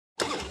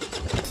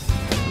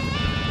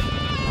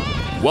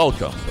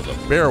Welcome to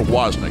the Bear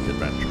Woznick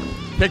adventure.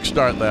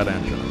 Kickstart that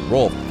engine and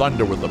roll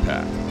thunder with the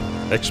pack.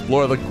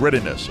 Explore the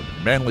grittiness of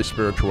manly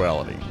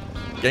spirituality.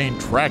 Gain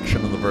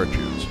traction in the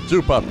virtues.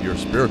 Soup up your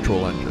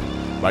spiritual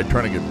engine by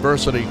turning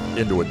adversity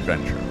into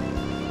adventure.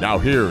 Now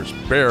here's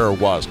Bear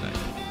Woznick.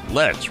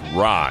 Let's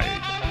ride.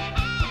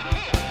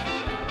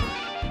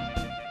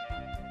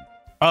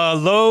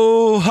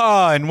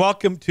 Aloha and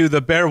welcome to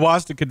the Bear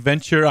Woznick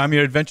adventure. I'm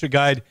your adventure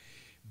guide,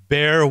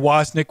 Bear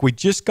Woznick. We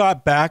just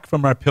got back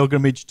from our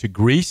pilgrimage to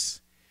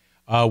Greece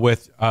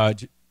with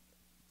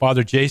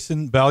Father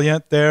Jason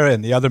Valiant there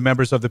and the other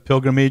members of the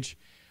pilgrimage.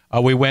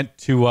 We went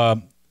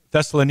to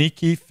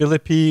Thessaloniki,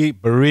 Philippi,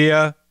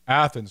 Berea,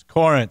 Athens,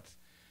 Corinth,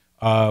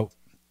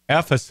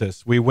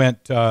 Ephesus. We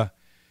went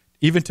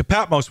even to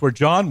Patmos where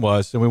John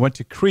was, and we went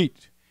to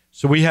Crete.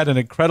 So we had an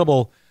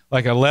incredible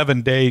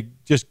 11-day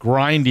just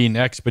grinding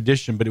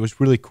expedition, but it was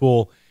really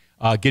cool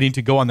getting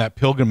to go on that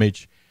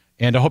pilgrimage.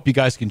 And I hope you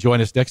guys can join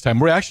us next time.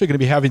 We're actually going to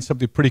be having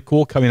something pretty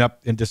cool coming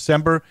up in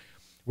December.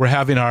 We're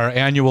having our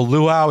annual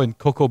luau in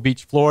Cocoa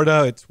Beach,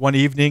 Florida. It's one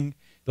evening.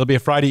 It'll be a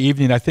Friday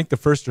evening, I think the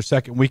first or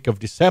second week of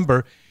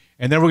December.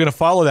 And then we're going to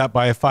follow that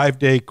by a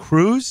 5-day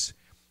cruise.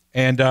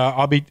 And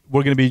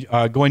we're going to be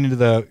going into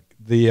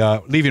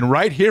the leaving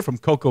right here from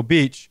Cocoa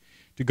Beach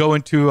to go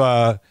into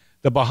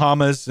the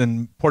Bahamas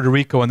and Puerto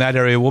Rico and that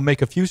area. We'll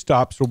make a few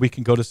stops where we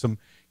can go to some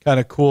kind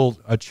of cool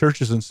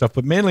churches and stuff,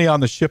 but mainly on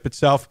the ship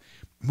itself.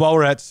 While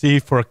we're at sea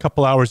for a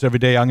couple hours every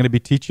day, I'm going to be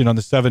teaching on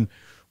the 7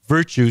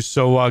 virtues.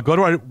 So go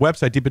to our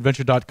website,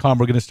 deepadventure.com.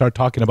 We're going to start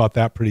talking about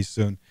that pretty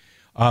soon.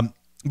 But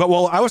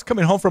while I was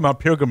coming home from our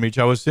pilgrimage,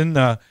 I was in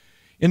the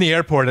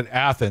airport at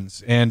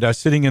Athens and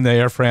sitting in the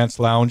Air France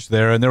lounge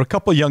there. And there were a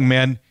couple of young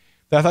men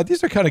that I thought,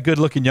 these are kind of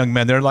good-looking young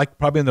men. They're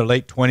probably in their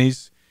late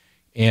 20s.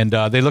 And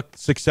they looked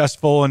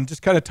successful, and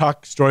just kind of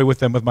talked story with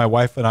them with my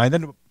wife and I. And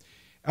then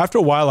after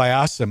a while, I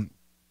asked them,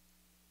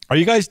 are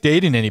you guys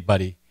dating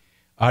anybody?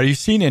 Are you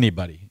seeing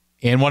anybody?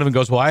 And one of them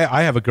goes, well,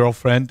 I have a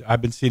girlfriend.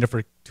 I've been seeing her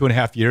for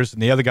 2.5 years.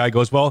 And the other guy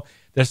goes, well,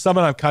 there's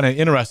someone I'm kind of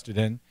interested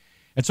in.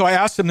 And so I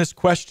asked them this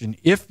question.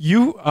 If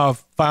you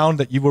found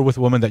that you were with a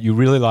woman that you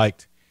really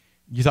liked,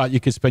 you thought you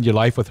could spend your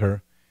life with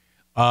her,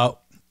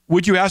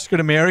 would you ask her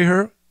to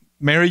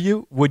marry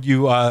you? Would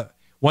you,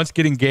 once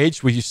get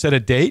engaged, would you set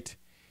a date?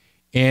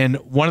 And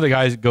one of the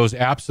guys goes,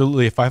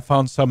 absolutely. If I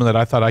found someone that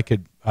I thought I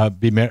could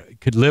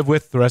could live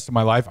with the rest of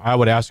my life, I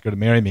would ask her to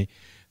marry me.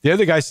 The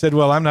other guy said,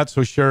 well, I'm not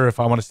so sure if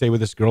I want to stay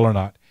with this girl or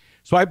not.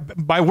 So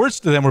my words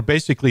to them were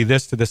basically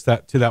to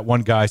that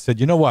one guy. I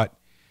said, you know what?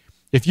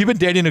 If you've been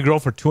dating a girl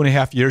for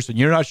 2.5 years and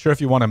you're not sure if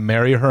you want to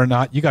marry her or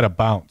not, you got to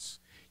bounce.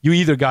 You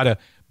either got to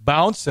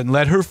bounce and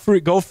let her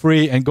go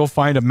free and go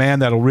find a man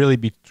that'll really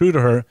be true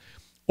to her,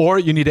 or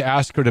you need to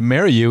ask her to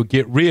marry you,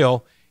 get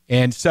real,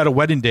 and set a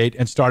wedding date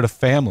and start a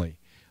family.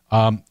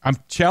 I'm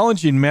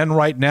challenging men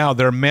right now.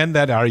 There are men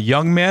that are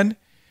young men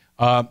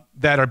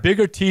that are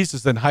bigger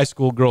teases than high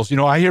school girls. You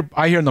know, I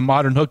hear in the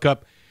modern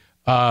hookup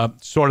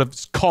sort of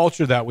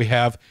culture that we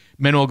have,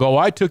 men will go,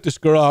 I took this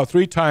girl out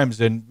 3 times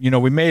and, you know,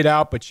 we made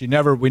out, but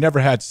we never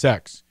had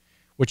sex,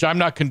 which I'm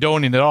not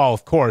condoning at all,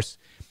 of course.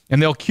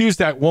 And they'll accuse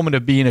that woman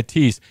of being a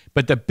tease.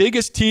 But the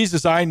biggest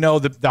teases I know,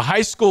 the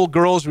high school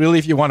girls, really,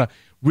 if you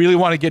really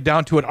want to get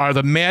down to it, are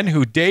the men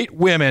who date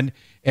women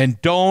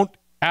and don't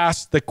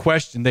ask the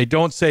question. They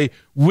don't say,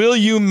 will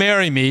you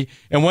marry me?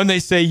 And when they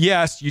say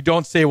yes, you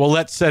don't say, well,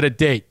 let's set a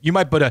date. You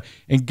might put an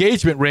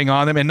engagement ring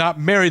on them and not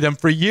marry them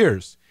for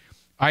years.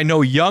 I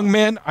know young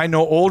men, I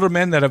know older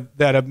men that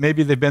have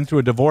maybe they've been through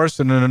a divorce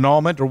and an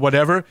annulment or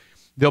whatever.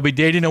 They'll be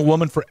dating a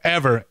woman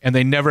forever and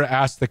they never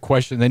ask the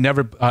question. They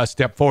never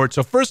step forward.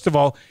 So first of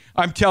all,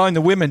 I'm telling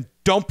the women,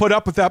 don't put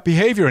up with that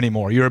behavior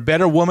anymore. You're a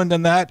better woman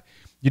than that.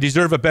 You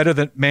deserve a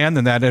better man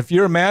than that. And if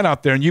you're a man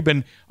out there and you've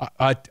been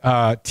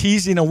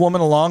teasing a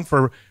woman along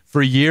for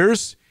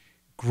years,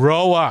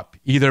 grow up.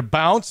 Either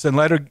bounce and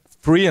let her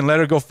free and let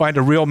her go find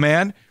a real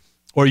man,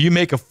 or you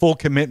make a full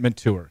commitment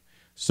to her.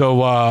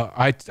 So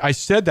I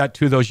said that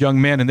to those young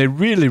men, and they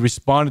really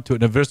responded to it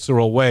in a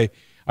visceral way.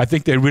 I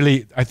think they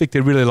really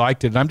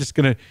liked it. And I'm just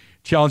going to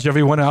challenge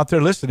everyone out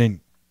there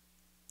listening.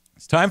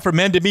 It's time for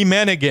men to be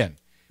men again.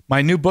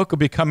 My new book will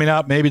be coming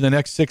out maybe the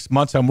next 6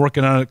 months. I'm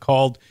working on it,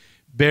 called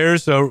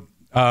Bears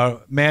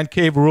Man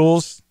Cave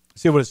Rules.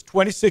 See what it's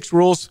 26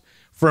 rules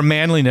for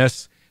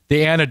manliness,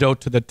 the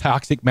antidote to the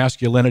toxic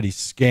masculinity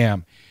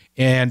scam.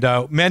 And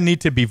men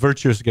need to be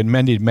virtuous again.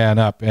 Men need to man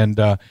up. And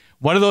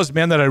one of those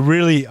men that I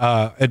really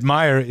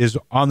admire is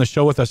on the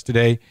show with us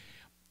today.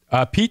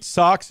 Pete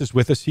Sachs is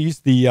with us. He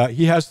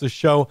has the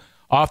show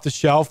Off the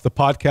Shelf, the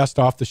podcast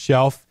Off the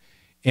Shelf,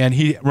 and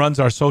he runs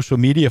our social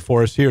media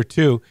for us here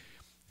too.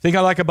 The thing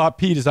I like about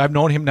Pete is I've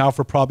known him now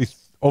for probably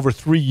over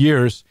 3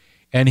 years.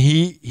 And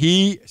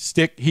he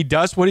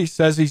does what he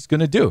says he's going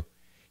to do.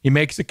 He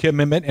makes a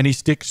commitment and he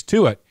sticks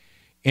to it.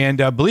 And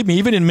believe me,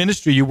 even in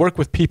ministry, you work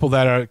with people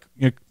that are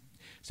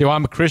say, well,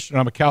 I'm a Christian,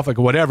 I'm a Catholic,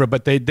 or whatever,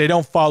 but they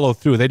don't follow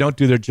through. They don't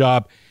do their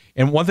job.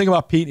 And one thing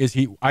about Pete is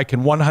I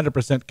can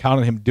 100% count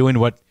on him doing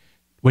what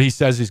he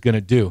says he's going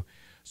to do.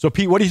 So,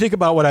 Pete, what do you think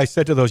about what I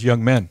said to those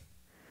young men?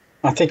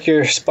 I think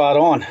you're spot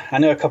on. I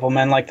know a couple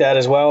men like that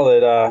as well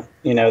that,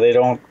 they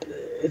don't,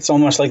 it's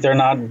almost like they're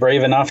not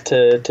brave enough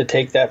to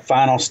take that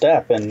final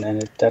step.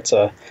 And that's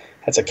a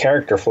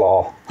character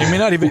flaw. It may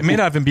not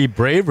even be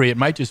bravery. It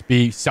might just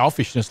be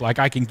selfishness. Like,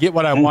 I can get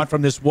what I want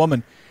from this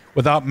woman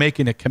without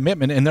making a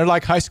commitment. And they're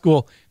like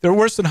they're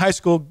worse than high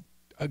school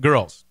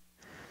girls.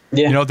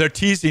 Yeah. They're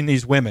teasing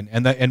these women.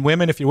 And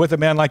women, if you're with a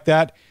man like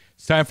that,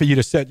 it's time for you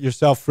to set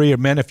yourself free. Or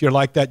men, if you're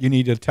like that, you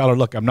need to tell her,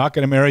 look, I'm not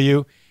going to marry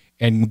you,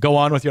 and go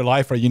on with your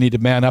life, or you need to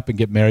man up and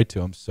get married to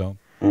him. So,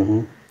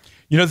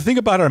 the thing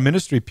about our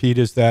ministry, Pete,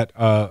 is that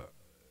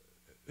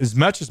as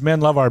much as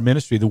men love our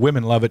ministry, the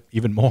women love it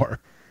even more.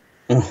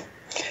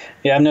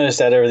 Yeah, I've noticed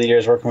that over the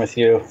years working with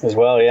you as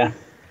well. Yeah,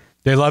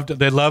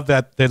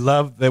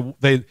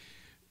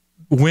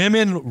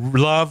 women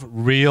love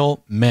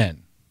real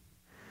men,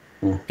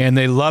 and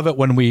they love it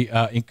when we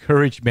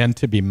encourage men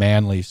to be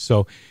manly.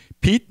 So,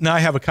 Pete and I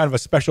have a kind of a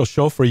special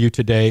show for you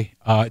today.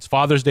 It's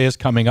Father's Day is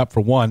coming up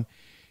for one,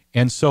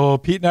 and so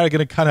Pete and I are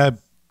going to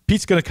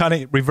Pete's going to kind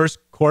of reverse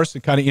course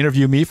and kind of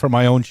interview me for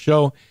my own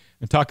show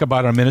and talk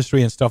about our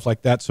ministry and stuff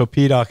like that. So,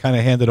 Pete, I'll kind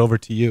of hand it over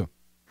to you.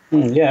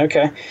 Yeah,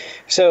 okay.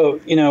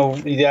 So,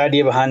 the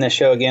idea behind this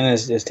show, again,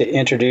 is to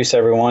introduce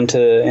everyone to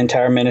the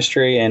entire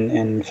ministry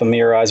and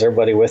familiarize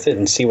everybody with it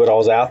and see what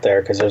all's out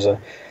there, because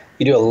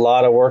you do a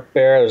lot of work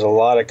there. There's a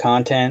lot of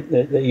content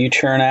that you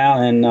churn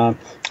out, and I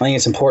think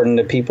it's important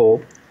that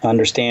people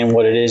understand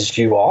what it is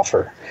you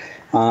offer.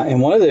 And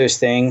one of those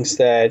things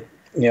that,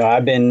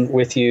 I've been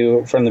with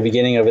you from the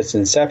beginning of its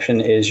inception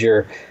is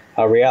your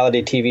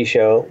reality TV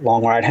show,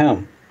 Long Ride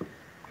Home.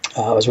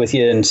 I was with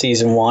you in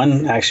season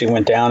 1. I actually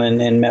went down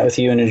and met with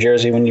you in New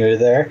Jersey when you were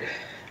there.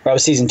 Or I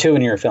was season 2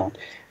 when you were filming.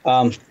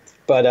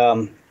 But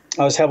I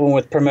was helping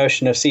with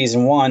promotion of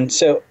season 1.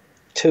 So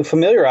to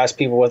familiarize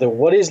people with it,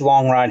 what is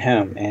Long Ride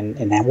Home,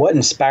 and what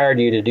inspired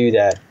you to do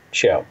that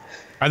show?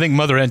 I think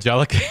Mother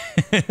Angelica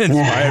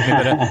inspired me.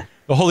 But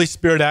the Holy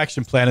Spirit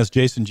action plan, as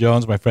Jason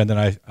Jones, my friend,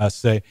 and I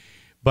say.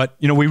 But,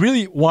 we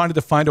really wanted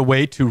to find a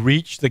way to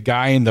reach the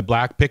guy in the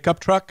black pickup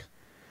truck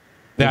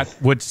that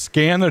would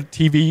scan the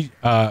TV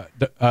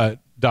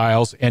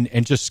dials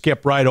and just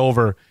skip right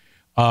over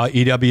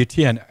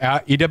EWTN.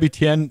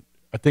 EWTN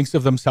thinks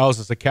of themselves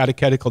as a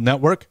catechetical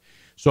network.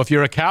 So if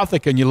you're a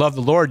Catholic and you love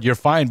the Lord, you're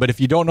fine. But if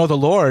you don't know the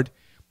Lord,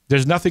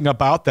 there's nothing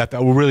about that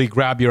will really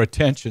grab your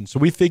attention. So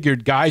we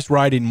figured guys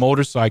riding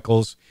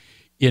motorcycles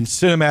in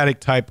cinematic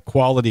type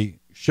quality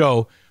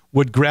show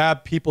would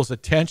grab people's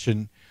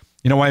attention.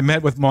 I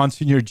met with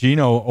Monsignor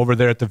Gino over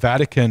there at the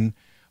Vatican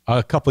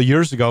a couple of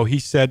years ago.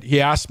 He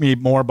asked me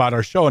more about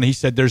our show, and he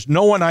said, there's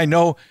no one I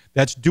know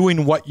that's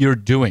doing what you're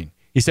doing.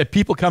 He said,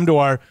 people come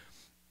to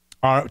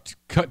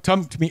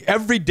come to me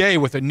every day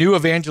with a new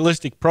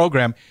evangelistic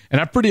program,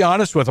 and I'm pretty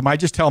honest with them. I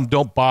just tell them,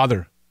 don't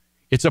bother.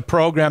 It's a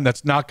program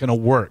that's not going to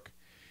work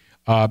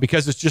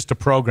because it's just a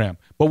program.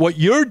 But what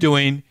you're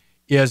doing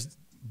is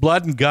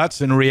blood and guts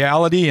and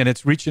reality, and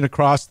it's reaching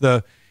across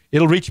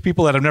it'll reach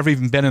people that have never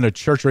even been in a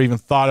church or even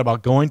thought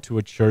about going to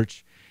a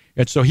church.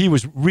 And so he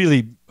was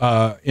really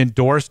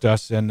endorsed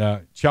us and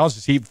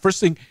challenged us.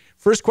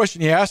 First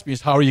question he asked me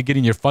is, how are you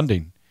getting your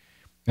funding?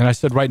 And I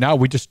said, right now,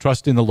 we just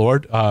trust in the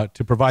Lord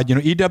to provide.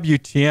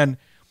 EWTN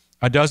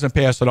doesn't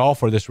pay us at all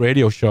for this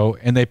radio show,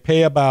 and they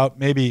pay about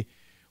maybe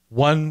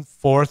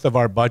 1/4 of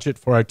our budget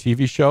for our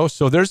TV show.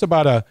 So there's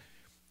about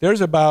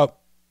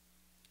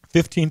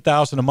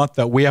 $15,000 a month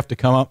that we have to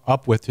come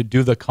up with to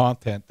do the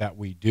content that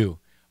we do,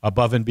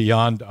 above and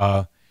beyond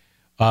the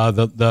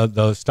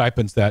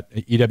stipends that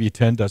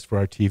EWTN does for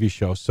our TV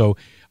show. So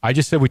I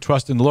just said we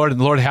trust in the Lord, and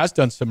the Lord has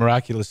done some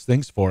miraculous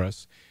things for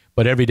us.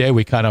 But every day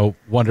we kind of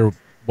wonder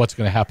what's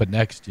going to happen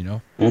next,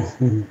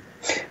 Mm-hmm.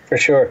 For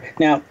sure.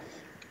 Now,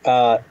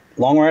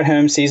 Long Ride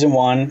Home Season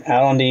 1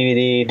 out on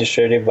DVD,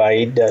 distributed by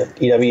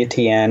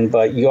EWTN,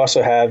 but you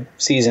also have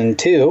Season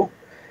 2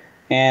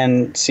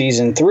 and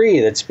Season 3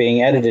 that's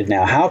being edited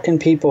now. How can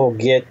people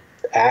get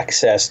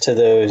access to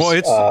those? Well,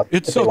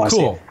 it's so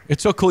cool.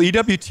 It's so cool.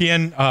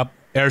 EWTN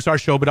airs our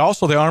show, but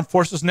also the Armed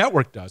Forces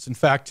Network does. In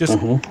fact, just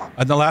in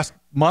the last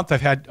month,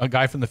 I've had a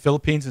guy from the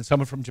Philippines and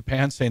someone from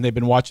Japan saying they've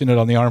been watching it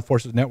on the Armed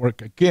Forces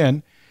Network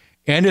again.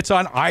 And it's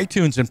on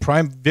iTunes and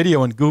Prime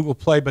Video and Google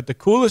Play. But the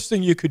coolest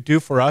thing you could do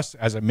for us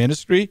as a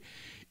ministry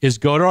is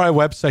go to our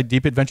website,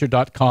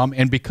 deepadventure.com,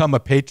 and become a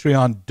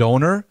Patreon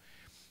donor.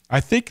 I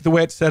think the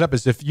way it's set up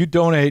is if you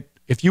donate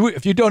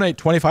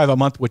 $25 a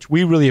month, which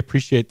we really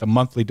appreciate the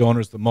monthly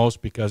donors the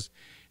most because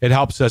it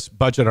helps us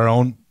budget our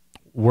own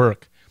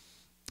work.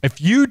 If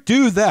you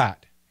do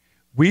that,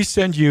 we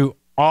send you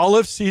all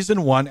of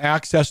Season 1,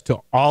 access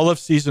to all of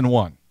Season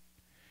 1.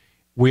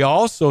 We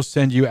also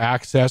send you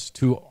access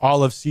to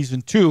all of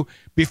Season 2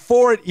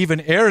 before it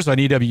even airs on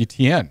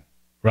EWTN,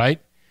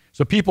 right?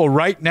 So people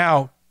right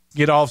now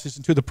get all of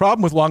Season 2. The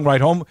problem with Long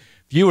Ride Home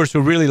viewers who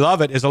really love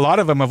it is a lot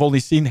of them have only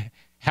seen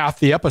half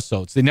the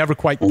episodes. They never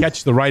quite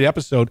catch the right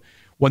episode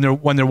when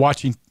they're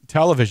watching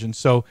television.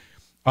 So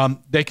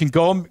they can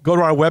go to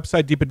our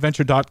website,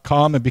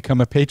 deepadventure.com, and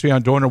become a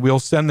Patreon donor. We'll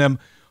send them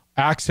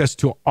access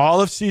to all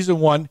of Season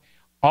 1,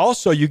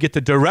 Also, you get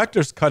the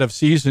director's cut of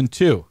season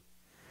 2.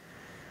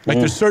 Like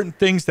there's certain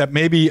things that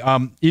maybe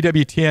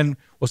EWTN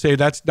will say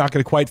that's not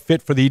going to quite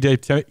fit for the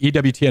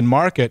EWTN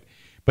market,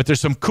 but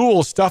there's some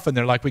cool stuff in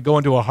there. Like we go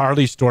into a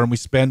Harley store and we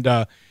spend,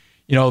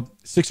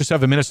 6 or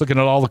 7 minutes looking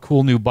at all the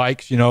cool new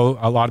bikes. A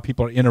lot of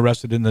people are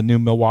interested in the new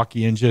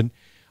Milwaukee engine.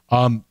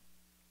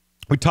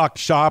 We talk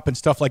shop and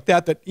stuff like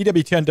that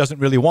EWTN doesn't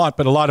really want,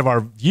 but a lot of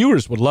our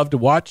viewers would love to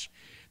watch.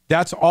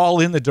 That's all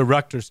in the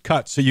director's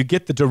cut. So you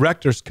get the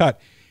director's cut.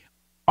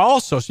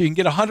 Also, so you can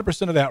get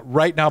 100% of that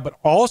right now, but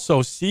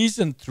also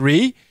season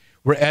 3,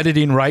 we're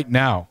editing right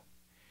now.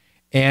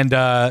 And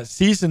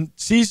season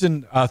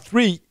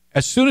 3,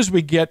 as soon as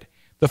we get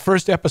the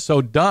first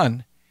episode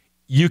done,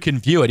 you can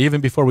view it even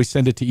before we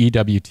send it to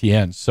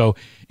EWTN. So,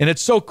 and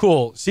it's so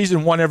cool.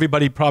 Season 1,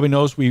 everybody probably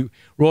knows we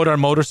rode our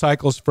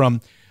motorcycles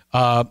from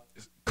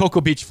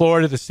Cocoa Beach,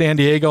 Florida to San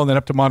Diego and then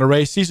up to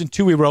Monterey. Season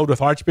 2, we rode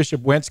with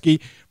Archbishop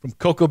Wensky from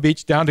Cocoa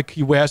Beach down to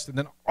Key West and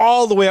then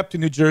all the way up to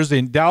New Jersey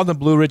and down the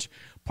Blue Ridge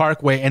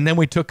Parkway. And then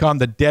we took on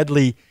the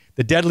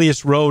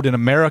deadliest road in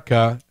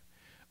America,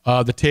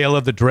 the Tail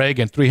of the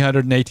Dragon,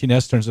 318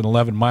 S-turns and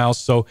 11 miles.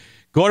 So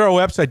go to our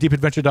website,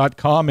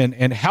 deepadventure.com,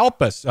 and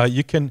help us.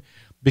 You can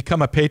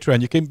become a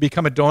patron. You can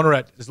become a donor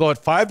at as low as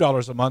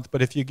 $5 a month,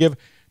 but if you give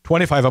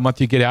 $25 a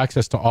month, you get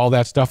access to all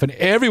that stuff. And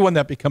everyone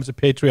that becomes a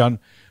Patreon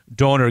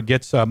donor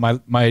gets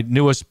my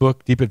newest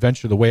book, Deep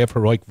Adventure, The Way of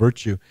Heroic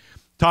Virtue.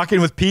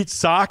 Talking with Pete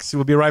Sachs.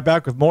 We'll be right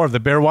back with more of the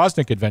Bear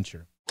Woznick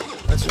adventure.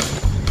 That's right.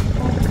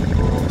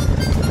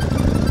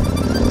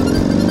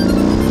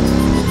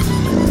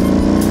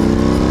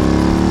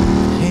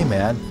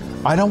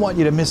 I don't want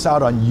you to miss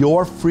out on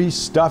your free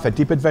stuff at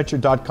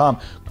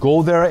deepadventure.com.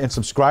 Go there and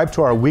subscribe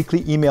to our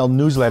weekly email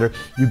newsletter.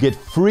 You get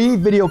free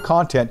video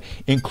content,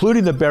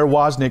 including the Bear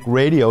Woznick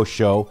radio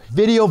show,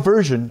 video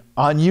version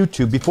on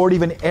YouTube before it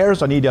even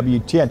airs on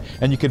EWTN.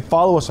 And you can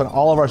follow us on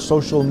all of our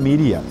social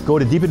media. Go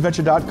to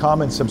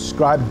deepadventure.com and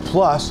subscribe.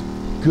 Plus,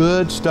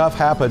 good stuff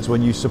happens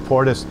when you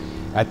support us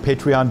at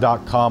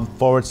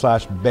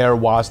patreon.com/Bear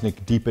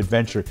Woznick Deep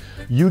Adventure.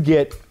 You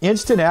get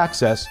instant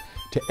access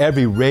to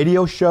every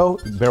radio show,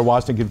 Bear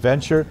Woznick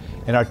Adventure,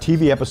 and our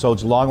TV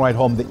episodes, Long Ride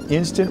Home, the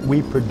instant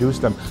we produce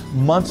them,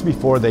 months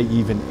before they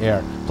even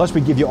air. Plus,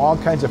 we give you all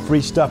kinds of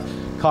free stuff,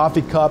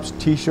 coffee cups,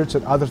 t-shirts,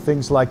 and other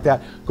things like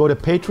that. Go to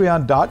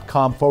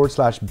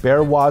patreon.com/Bear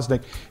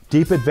Woznick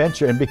Deep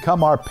Adventure and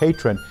become our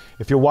patron.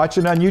 If you're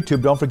watching on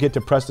YouTube, don't forget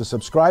to press the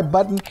subscribe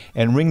button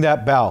and ring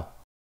that bell.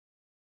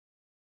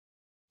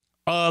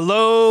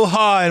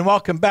 Aloha and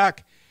welcome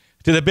back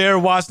to the Bear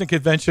Woznick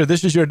Adventure.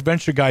 This is your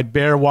adventure guide,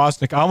 Bear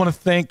Woznick. I want to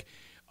thank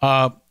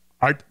the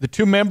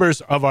 2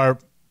 members of our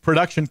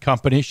production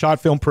company,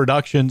 Shot Film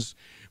Productions,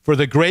 for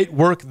the great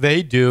work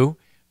they do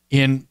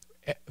in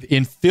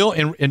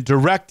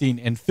directing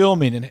and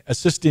filming and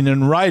assisting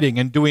in writing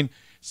and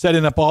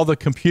setting up all the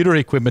computer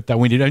equipment that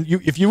we need. And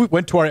if you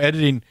went to our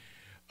editing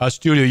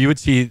studio, you would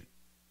see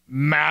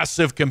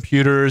massive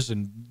computers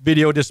and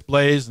video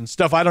displays and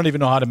stuff I don't even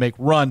know how to make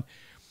run.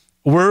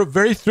 We're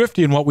very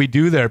thrifty in what we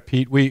do there,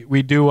 Pete. We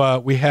build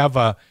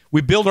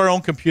our own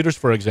computers,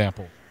 for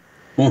example,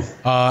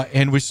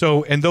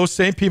 and those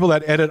same people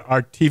that edit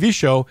our TV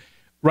show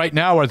right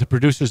now are the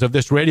producers of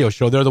this radio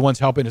show. They're the ones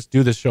helping us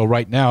do this show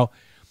right now.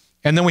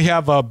 And then we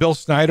have Bill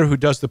Snyder, who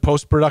does the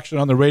post production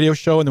on the radio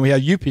show, and then we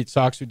have you, Pete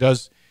Sachs, who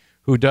does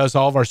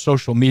all of our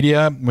social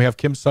media. And we have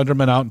Kim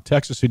Sunderman out in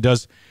Texas, who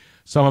does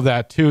some of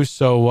that too.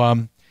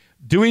 So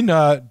doing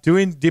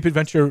Deep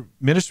Adventure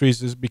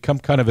Ministries has become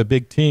kind of a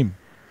big team.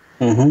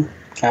 Mm-hmm.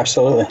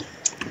 Absolutely.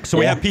 So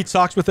we have Pete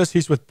Sachs with us.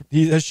 His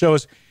show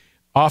is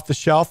Off the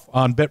Shelf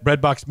on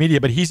Breadbox Media,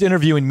 but he's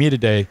interviewing me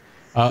today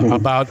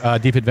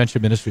about Deep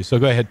Adventure Ministries. So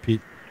go ahead, Pete.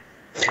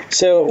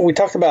 So we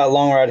talked about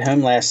Long Ride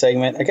Home last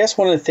segment. I guess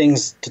one of the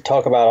things to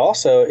talk about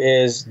also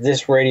is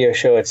this radio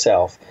show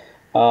itself.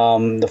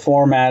 The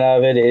format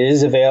of it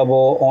is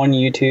available on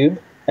YouTube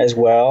as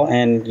well,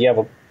 and you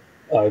have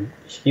a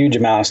huge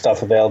amount of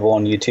stuff available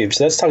on YouTube.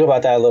 So let's talk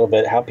about that a little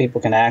bit, how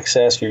people can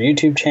access your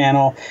YouTube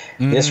channel,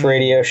 this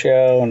radio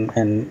show,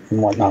 and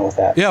whatnot with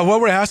that. Yeah, what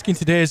we're asking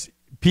today is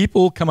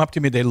people come up to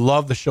me, they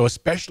love the show,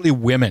 especially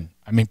women.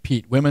 I mean,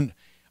 Pete, women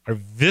are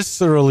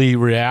viscerally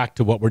react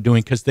to what we're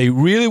doing because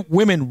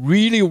women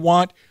really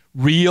want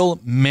real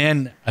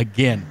men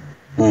again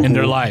in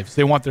their lives.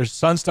 They want their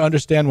sons to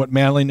understand what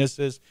manliness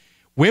is.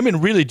 Women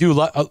really do.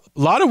 A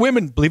lot of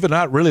women, believe it or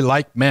not, really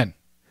like men.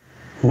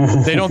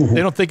 They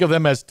don't think of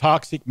them as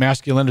toxic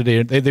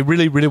masculinity. They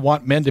really, really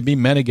want men to be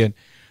men again.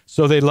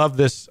 So they love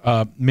this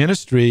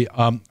ministry.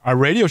 Our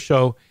radio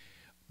show,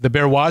 The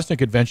Bear Woznick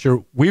Adventure,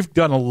 we've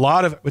done a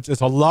lot of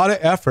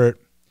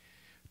effort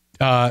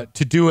to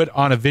do it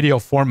on a video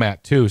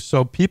format too.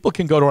 So people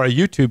can go to our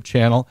YouTube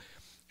channel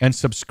and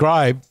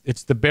subscribe.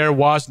 It's the Bear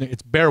Woznick.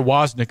 It's Bear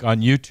Woznick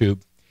on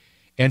YouTube,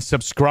 and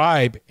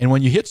subscribe. And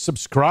when you hit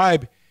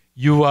subscribe,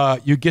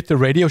 you get the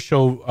radio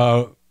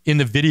show in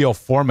the video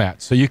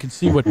format, so you can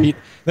see what Pete.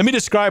 Let me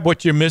describe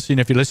what you're missing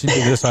if you're listening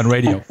to this on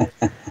radio.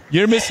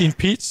 You're missing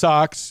Pete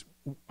Sachs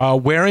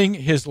wearing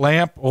his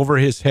lamp over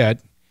his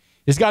head.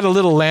 He's got a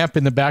little lamp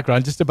in the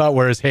background, just about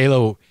where his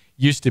halo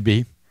used to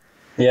be.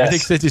 Yes. I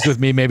think since he's with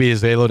me, maybe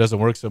his halo doesn't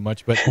work so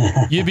much. But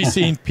you'd be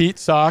seeing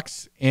Pete's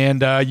socks,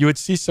 and you would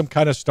see some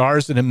kind of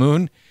stars and a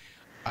moon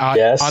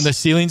on the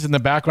ceilings in the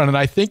background. And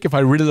I think if I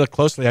really look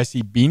closely, I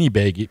see Beanie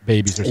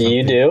Babies or something.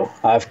 You do.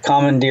 I've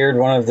commandeered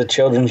one of the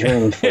children's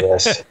rooms for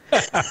this.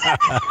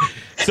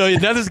 So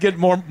it does get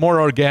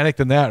more organic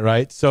than that,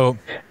 right? So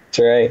that's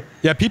right.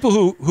 Yeah, people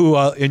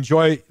who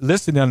enjoy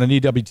listening on an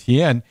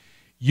EWTN,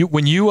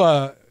 when you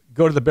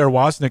go to the Bear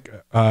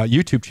Woznick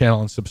YouTube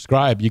channel and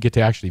subscribe, you get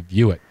to actually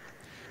view it.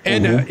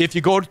 And if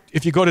you go to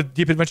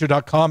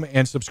deepadventure.com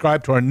and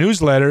subscribe to our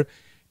newsletter,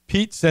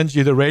 Pete sends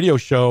you the radio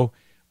show.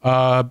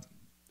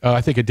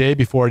 I think a day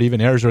before it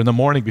even airs, or in the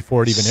morning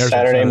before it even airs.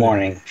 Saturday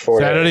morning.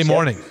 Saturday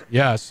morning.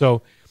 Yeah.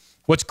 So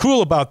what's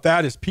cool about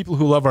that is people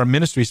who love our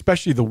ministry,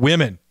 especially the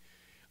women,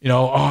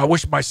 I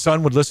wish my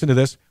son would listen to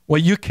this.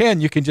 Well, you can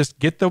just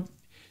get the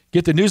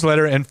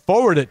newsletter and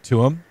forward it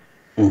to him,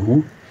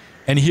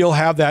 and he'll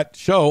have that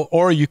show.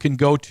 Or you can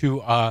go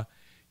to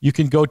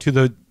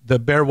the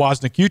Bear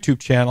Woznick YouTube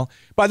channel.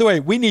 By the way,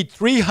 we need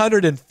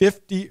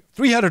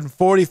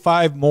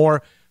 345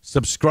 more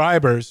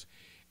subscribers,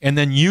 and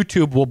then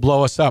YouTube will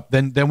blow us up.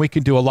 Then we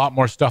can do a lot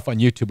more stuff on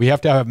YouTube. We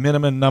have to have a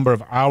minimum number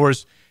of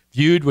hours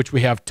viewed, which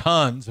we have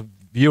tons of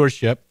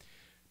viewership,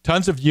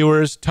 tons of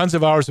viewers, tons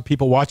of hours of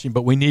people watching,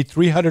 but we need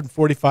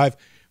 345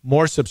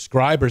 more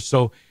subscribers.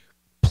 So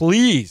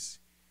please,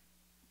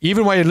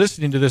 even while you're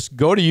listening to this,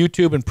 go to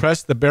YouTube and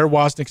press the Bear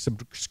Woznick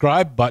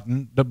subscribe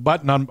button, the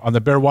button on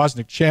the Bear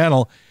Woznick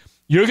channel.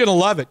 You're going to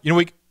love it.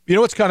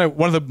 What's kind of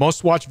one of the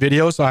most watched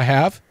videos I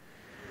have?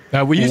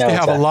 We used to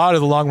have a lot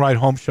of the Long Ride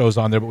Home shows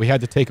on there, but we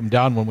had to take them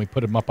down when we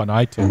put them up on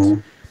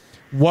iTunes.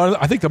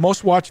 I think the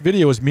most watched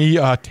video was me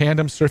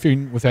tandem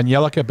surfing with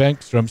Angelica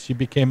Bengstrom. She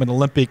became an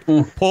Olympic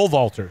pole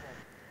vaulter.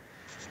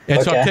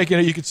 And so I'm taking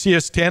it. You could see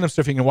us tandem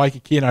surfing in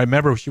Waikiki, and I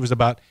remember she was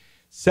about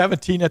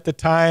 17 at the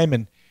time,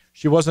 and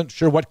she wasn't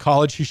sure what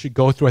college she should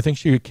go through. I think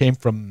she came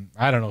from,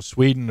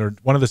 Sweden or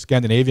one of the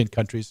Scandinavian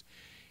countries.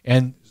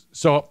 And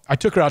so I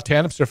took her out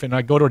tandem surfing, and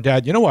I go to her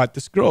dad, you know what?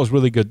 This girl is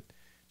really good.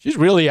 She's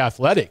really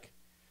athletic.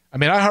 I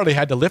mean, I hardly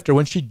had to lift her.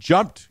 When she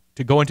jumped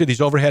to go into these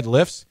overhead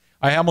lifts,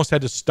 I almost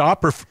had to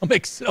stop her from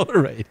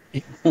accelerating.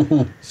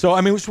 So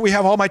we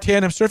have all my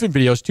tandem surfing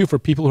videos, too, for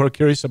people who are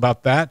curious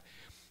about that.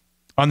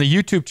 On the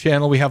YouTube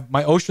channel, we have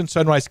my Ocean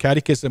Sunrise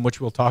Catechism, which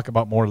we'll talk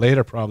about more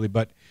later probably.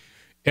 But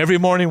every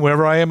morning,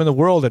 wherever I am in the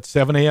world at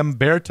 7 a.m.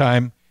 bear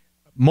time,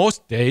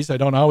 most days, I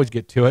don't always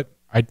get to it,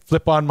 I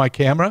flip on my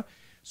camera.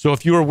 So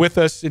if you were with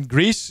us in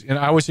Greece, and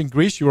I was in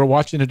Greece, you were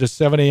watching it at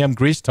 7 a.m.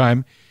 Greece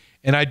time.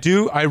 And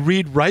I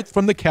read right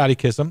from the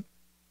catechism,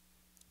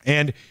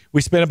 and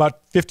we spend about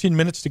 15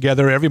 minutes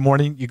together every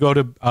morning. You go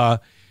to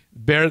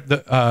Bear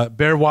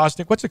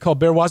Woznick, what's it called?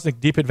 Bear Woznick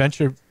Deep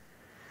Adventure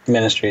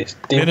Ministries.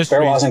 Bear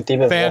Woznick Deep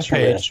Adventure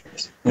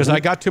Ministries. Because I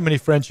got too many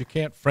friends, you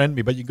can't friend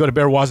me, but you go to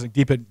Bear Woznick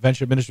Deep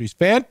Adventure Ministries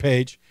fan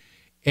page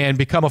and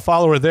become a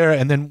follower there.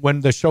 And then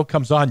when the show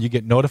comes on, you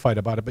get notified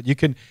about it. But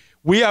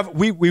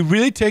we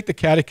really take the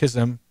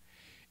catechism,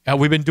 and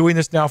we've been doing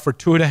this now for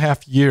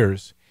 2.5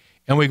 years.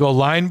 And we go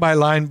line by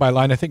line by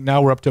line. I think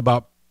now we're up to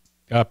about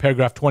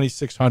paragraph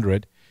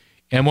 2600.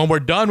 And when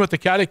we're done with the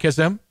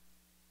catechism,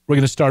 we're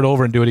going to start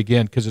over and do it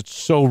again because it's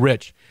so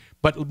rich.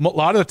 But a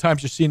lot of the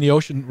times you're seeing the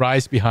ocean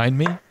rise behind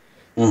me.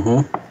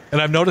 And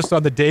I've noticed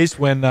on the days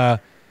when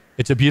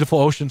it's a beautiful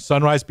ocean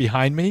sunrise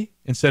behind me,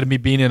 instead of me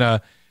being in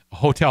a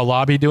hotel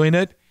lobby doing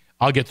it,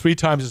 I'll get 3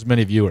 times as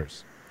many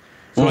viewers.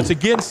 So it's,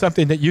 again,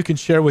 something that you can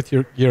share with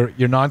your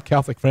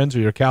non-Catholic friends or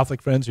your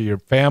Catholic friends or your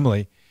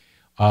family.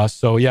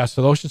 So the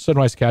Ocean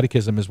Sunrise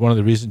Catechism is one of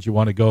the reasons you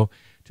want to go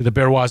to the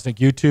Bear Woznick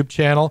YouTube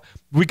channel.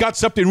 We got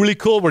something really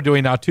cool we're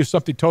doing now, too,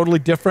 something totally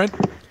different.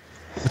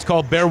 It's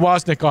called Bear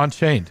Woznick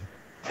Unchained.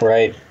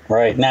 Right.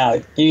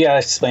 Now, you got to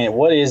explain it.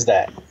 What is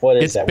that? What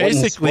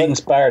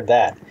inspired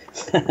that?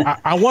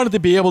 I wanted to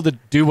be able to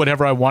do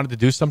whatever I wanted to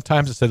do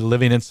sometimes instead of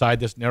living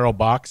inside this narrow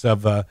box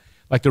of,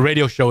 like the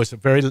radio show is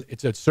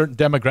it's a certain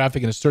demographic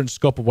and a certain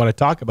scope of what I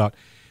talk about.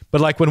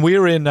 But like when we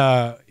were in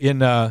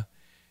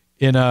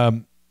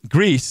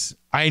Greece,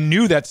 I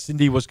knew that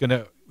Cindy was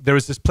there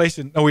was this place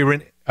we were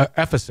in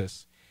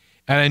Ephesus.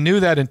 And I knew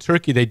that in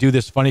Turkey, they do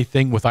this funny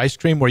thing with ice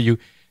cream where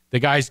the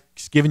guy's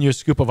giving you a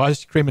scoop of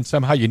ice cream and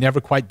somehow you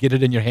never quite get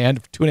it in your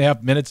hand.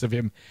 2.5 minutes of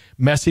him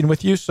messing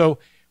with you. So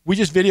we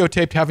just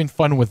videotaped having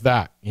fun with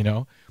that,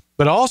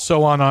 But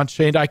also on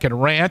Unchained, I can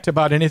rant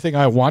about anything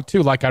I want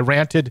to. Like I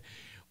ranted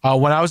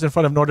when I was in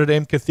front of Notre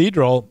Dame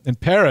Cathedral in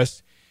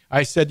Paris.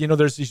 I said,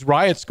 there's these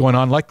riots going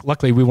on.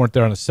 Luckily, we weren't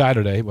there on a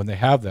Saturday when they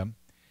have them.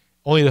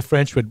 Only the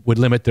French would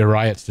limit their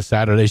riots to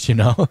Saturdays,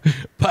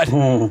 But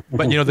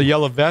the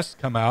yellow vests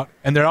come out,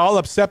 and they're all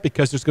upset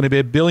because there's going to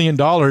be $1 billion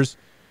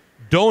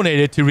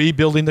donated to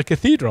rebuilding the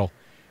cathedral.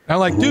 And I'm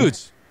like,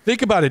 dudes,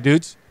 think about it,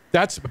 dudes.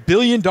 That's $1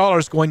 billion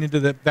going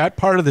into that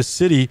part of the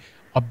city,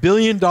 $1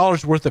 billion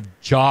worth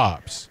of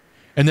jobs.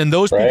 And then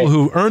those people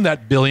who earn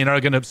that $1 billion are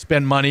going to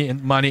spend money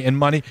and money and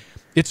money.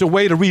 It's a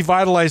way to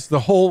revitalize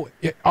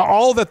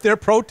all that they're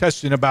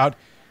protesting about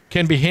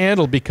can be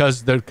handled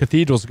because the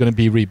cathedral is going to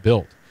be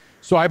rebuilt.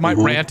 So I might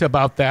rant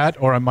about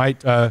that, or I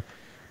might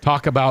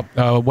talk about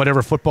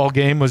whatever football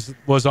game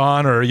was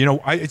on, or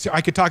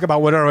I could talk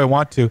about whatever I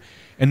want to.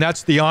 And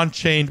that's the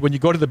On-Chain. When you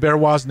go to the Bear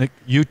Woznick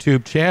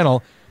YouTube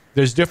channel,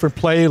 there's different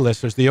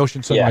playlists. There's the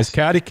Ocean Sunrise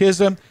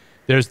Catechism.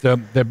 There's the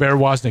Bear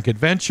Woznick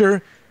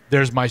Adventure.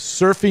 There's my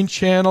surfing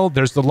channel.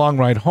 There's the Long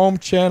Ride Home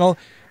channel.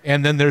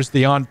 And then there's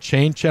the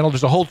On-Chain channel.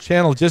 There's a whole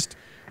channel just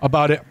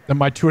about it.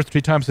 My 2 or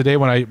 3 times a day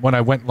when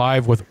I went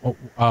live with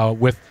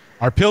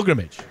our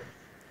pilgrimage,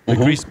 the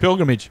Greece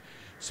pilgrimage.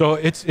 So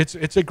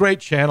it's a great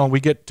channel.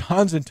 We get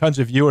tons and tons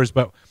of viewers,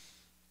 but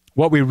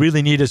what we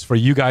really need is for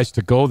you guys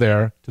to go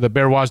there to the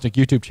Bear Woznick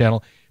YouTube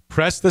channel,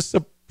 press the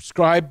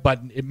subscribe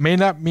button. It may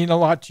not mean a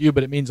lot to you,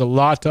 but it means a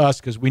lot to us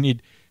because we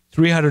need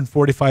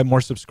 345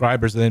 more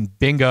subscribers, and then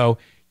bingo,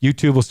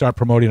 YouTube will start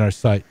promoting our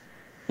site.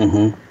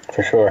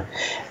 For sure.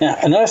 Now,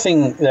 another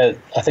thing that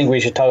I think we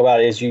should talk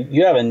about is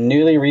you have a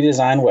newly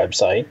redesigned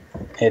website.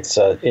 It's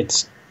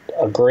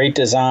a great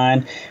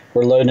design.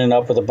 We're loading it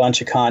up with a bunch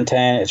of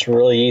content. It's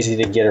really easy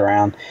to get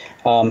around.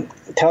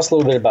 Tell us a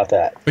little bit about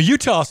that. Well, you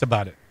tell us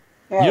about it.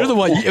 Oh. You're the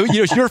one.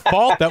 It's your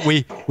fault that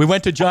we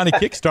went to Johnny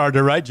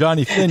Kickstarter, right?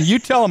 Johnny Flynn. You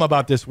tell him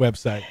about this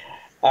website.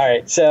 All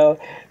right. So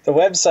the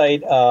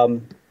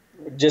website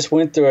just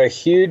went through a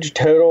huge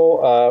total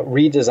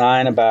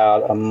redesign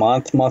about a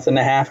month and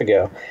a half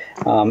ago.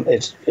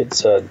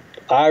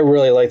 I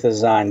really like the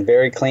design.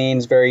 Very clean.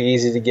 It's very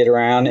easy to get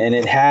around, and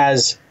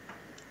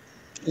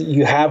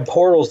you have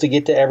portals to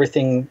get to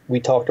everything we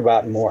talked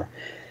about and more.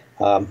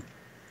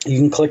 You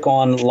can click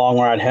on Long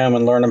Ride Home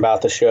and learn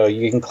about the show.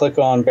 You can click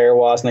on Bear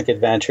Woznick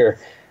Adventure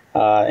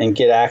and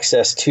get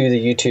access to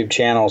the YouTube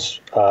channels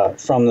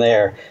from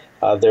there.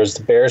 There's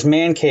the Bear's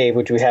Man Cave,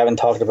 which we haven't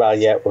talked about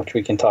yet, which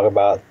we can talk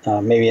about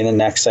maybe in the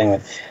next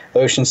segment.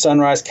 Ocean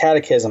Sunrise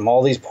Catechism.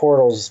 All these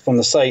portals from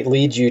the site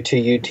lead you to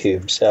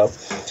YouTube. So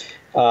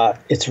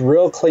it's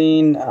real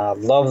clean.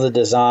 Love the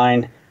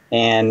design.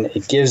 And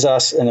it gives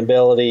us an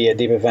ability at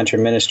Deep Adventure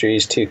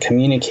Ministries to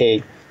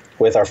communicate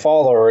with our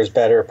followers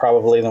better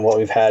probably than what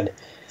we've had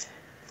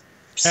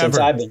since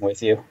I've been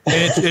with you.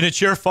 And it's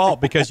your fault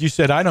because you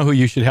said, I know who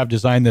you should have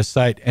design this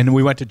site. And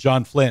we went to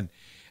John Flynn.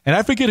 And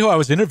I forget who I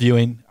was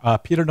interviewing,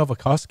 Peter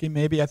Novakoski,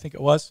 maybe, I think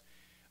it was.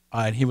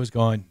 And he was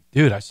going,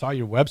 dude, I saw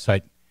your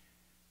website.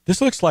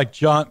 This looks like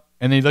John.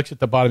 And he looks at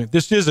the bottom.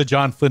 This is a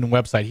John Flynn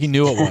website. He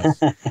knew it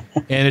was.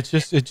 And it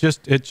just,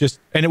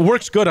 and it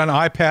works good on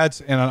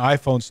iPads and on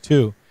iPhones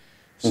too.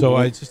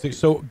 So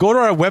so go to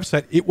our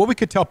website. What we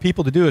could tell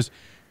people to do is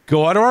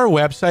go out to our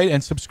website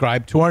and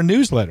subscribe to our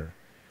newsletter.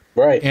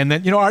 Right. And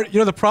then,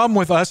 the problem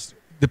with us,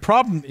 the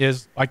problem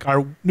is like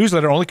our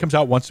newsletter only comes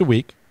out once a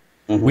week.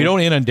 We don't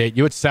inundate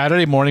you. It's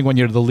Saturday morning when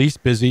you're the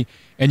least busy,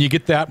 and you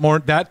get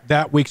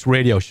that week's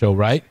radio show,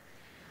 right?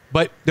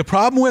 But the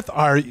problem with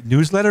our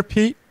newsletter,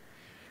 Pete,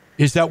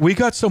 is that we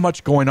got so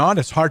much going on,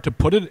 it's hard to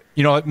put it.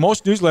 Like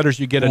most newsletters,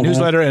 you get a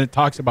newsletter and it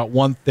talks about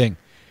one thing.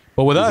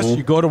 But with us,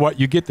 you go to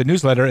you get the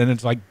newsletter and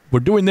it's like, we're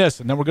doing this,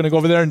 and then we're going to go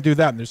over there and do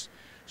that. And there's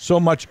so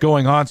much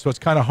going on, so it's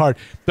kind of hard.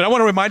 But I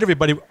want to remind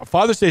everybody,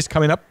 Father's Day is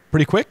coming up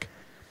pretty quick.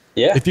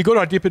 Yeah. If you go to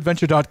our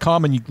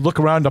deepadventure.com and you look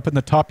around up in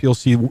the top, you'll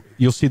see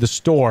the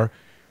store.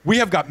 We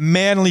have got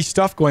manly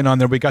stuff going on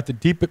there. We got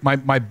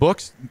my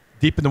books,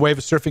 Deep in the Way of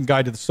a Surfing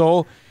Guide to the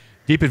Soul,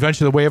 Deep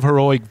Adventure, the Way of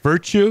Heroic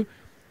Virtue.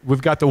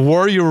 We've got the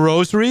Warrior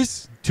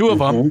Rosaries, 2 of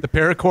them, the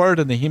Paracord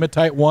and the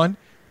Hematite one.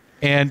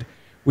 And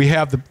we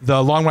have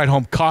the Long Ride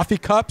Home coffee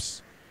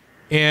cups.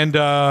 And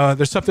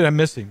there's something I'm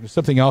missing. There's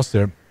something else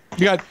there.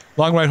 You got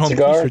Long Ride Home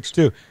t-shirts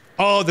too.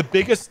 Oh, the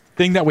biggest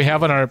thing that we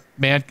have on our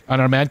Man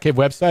Cave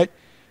website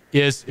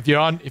is if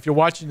you're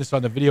watching this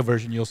on the video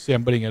version, you'll see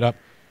I'm putting it up.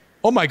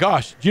 Oh my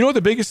gosh. Do you know what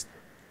the biggest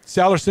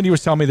seller? Cindy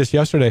was telling me this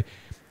yesterday.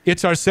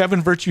 It's our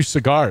 7 Virtue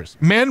cigars.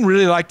 Men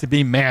really like to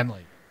be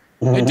manly.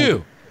 They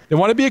do. They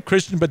want to be a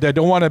Christian, but they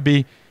don't want to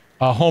be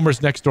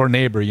Homer's next door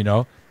neighbor,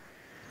 And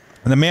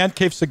the Man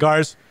Cave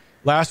cigars,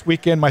 last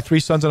weekend, my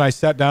 3 sons and I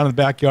sat down in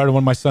the backyard of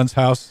one of my son's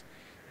house,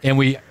 and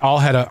we all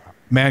had a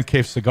Man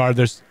Cave cigar.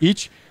 There's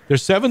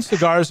 7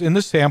 cigars in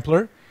the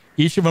sampler,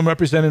 each of them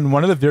representing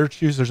one of the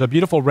virtues. There's a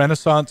beautiful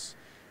Renaissance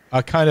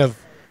kind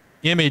of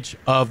image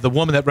of the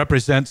woman that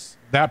represents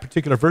that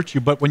particular virtue.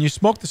 But when you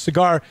smoke the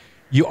cigar,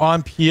 you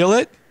unpeel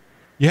it.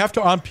 You have to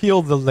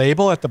unpeel the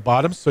label at the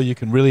bottom so you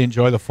can really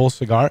enjoy the full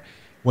cigar.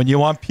 When you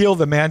unpeel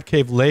the Man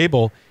Cave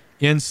label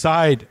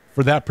inside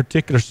for that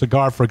particular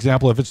cigar, for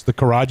example, if it's the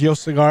Coraggio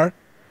cigar,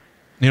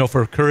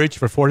 for courage,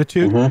 for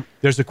fortitude,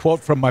 there's a quote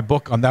from my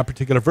book on that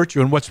particular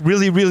virtue. And what's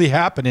really, really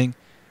happening,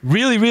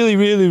 really, really,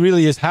 really,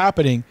 really is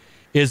happening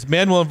is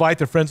men will invite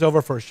their friends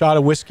over for a shot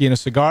of whiskey and a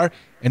cigar,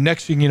 and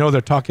next thing you know,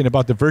 they're talking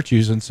about the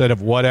virtues instead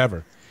of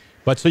whatever.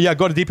 But so yeah,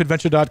 go to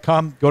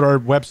deepadventure.com, go to our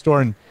web store,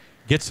 and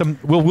get some.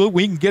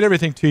 We can get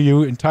everything to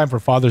you in time for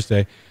Father's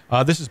Day.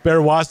 This is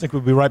Bear Woznick.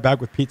 We'll be right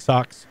back with Pete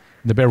Sox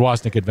and the Bear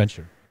Woznick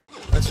Adventure.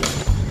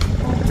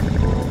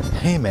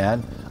 Hey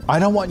man, I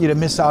don't want you to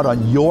miss out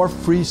on your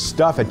free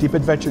stuff at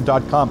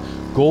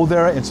deepadventure.com. Go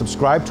there and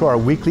subscribe to our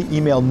weekly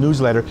email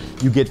newsletter.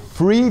 You get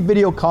free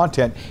video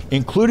content,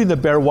 including the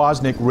Bear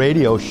Woznick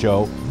radio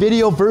show,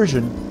 video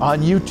version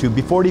on YouTube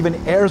before it even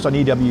airs on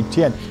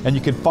EWTN. And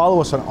you can follow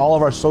us on all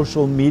of our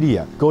social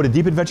media. Go to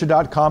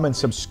deepadventure.com and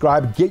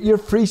subscribe. Get your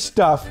free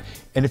stuff.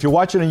 And if you're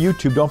watching on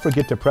YouTube, don't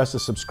forget to press the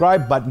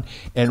subscribe button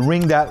and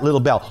ring that little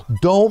bell.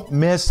 Don't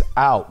miss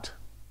out.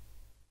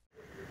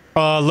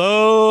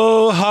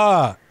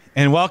 Aloha,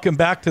 and welcome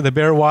back to the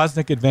Bear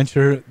Woznick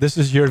Adventure. This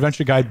is your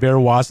adventure guide, Bear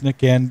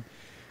Woznick, and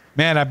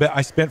man,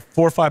 I spent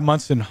 4 or 5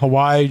 months in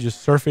Hawaii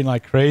just surfing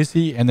like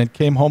crazy, and then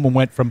came home and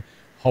went from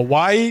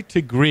Hawaii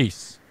to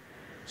Greece.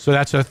 So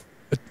that's a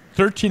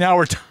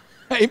 13-hour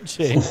time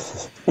change.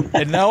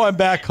 And now I'm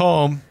back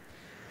home,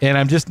 and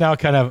I'm just now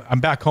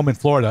I'm back home in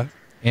Florida,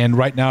 and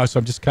right now, so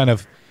I'm just kind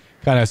of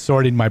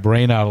sorting my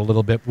brain out a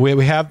little bit.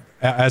 We have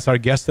as our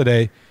guest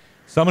today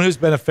someone who's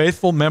been a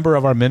faithful member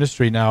of our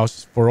ministry now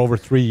for over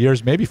 3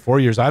 years, maybe 4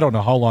 years. I don't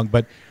know how long,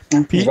 but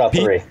about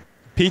 3.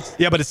 Pete,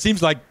 yeah, but it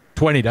seems like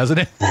 20, doesn't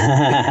it?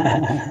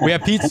 We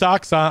have Pete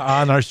Sachs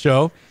on our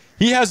show.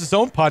 He has his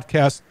own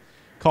podcast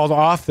called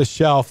Off the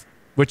Shelf,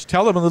 which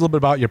tell him a little bit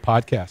about your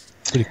podcast.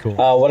 Pretty cool.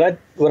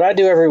 What I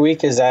do every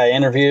week is I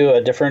interview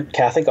a different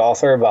Catholic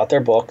author about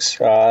their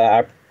books.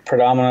 I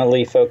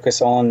predominantly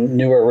focus on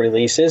newer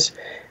releases,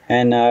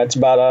 and it's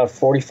about a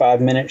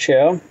 45-minute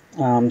show.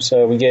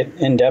 So we get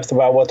in depth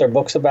about what their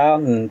book's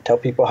about and tell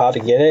people how to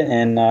get it.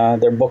 And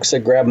they're books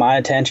that grab my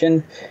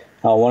attention.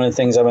 One of the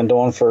things I've been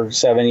doing for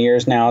 7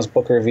 years now is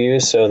book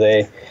reviews, so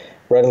they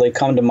readily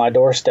come to my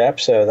doorstep.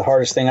 So the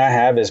hardest thing I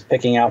have is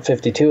picking out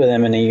 52 of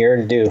them in a year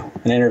to do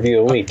an interview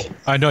a week.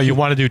 I know you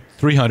want to do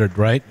 300,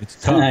 right? It's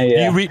tough.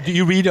 Yeah. Do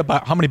you read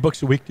about how many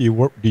books a week do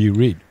you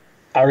read?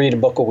 I read a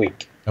book a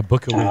week. A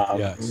book a week,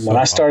 yeah. When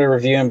I started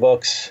reviewing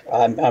books,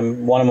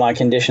 one of my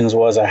conditions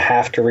was I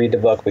have to read the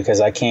book because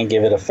I can't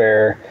give it a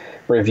fair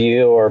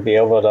review or be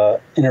able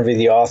to interview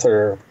the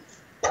author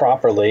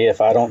properly if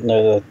I don't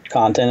know the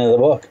content of the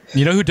book.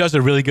 You know who does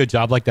a really good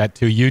job like that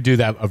too? You do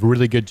that a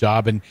really good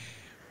job, and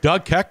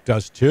Doug Keck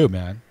does too,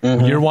 man.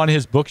 When you're on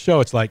his book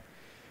show, it's like,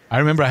 I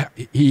remember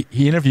he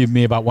interviewed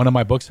me about one of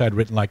my books I had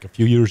written like a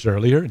few years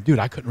earlier. And dude,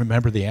 I couldn't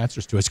remember the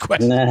answers to his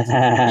questions.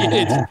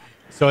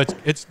 So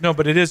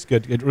but it is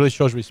good. It really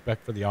shows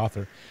respect for the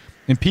author.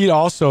 And Pete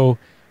also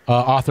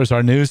authors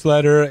our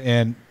newsletter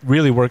and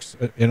really works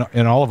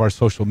in all of our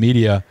social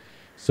media.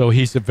 So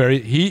he's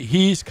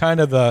he's kind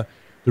of the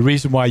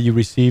reason why you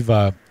receive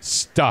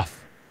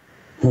stuff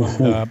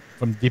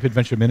from Deep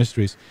Adventure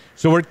Ministries.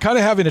 So we're kind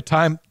of having a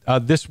time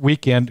this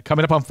weekend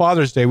coming up on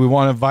Father's Day. We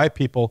want to invite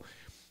people.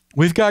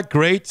 We've got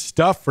great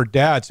stuff for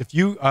dads. If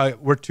you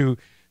were to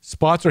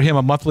sponsor him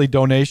a monthly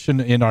donation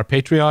in our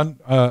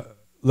Patreon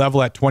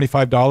level at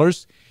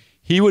 $25,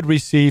 he would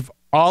receive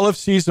all of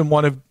season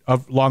 1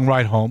 of Long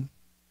Ride Home.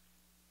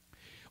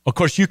 Of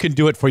course, you can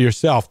do it for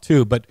yourself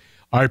too, but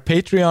our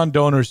Patreon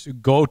donors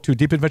go to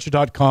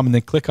deepadventure.com and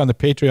then click on the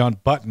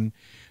Patreon button.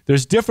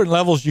 There's different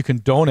levels you can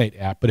donate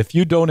at, but if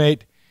you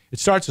donate, it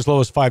starts as low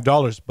as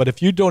 $5, but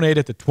if you donate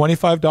at the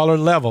 $25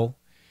 level,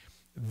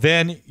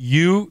 then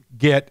you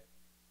get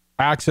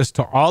access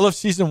to all of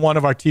season 1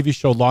 of our TV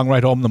show, Long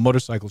Ride Home, the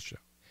motorcycle show.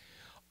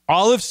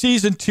 All of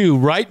season 2,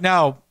 right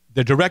now,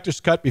 the director's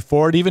cut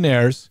before it even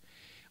airs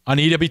on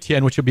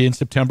EWTN, which will be in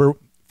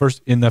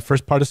the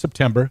first part of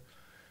September.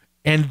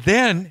 And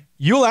then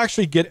you'll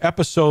actually get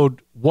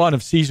episode 1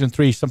 of season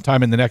 3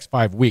 sometime in the next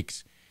 5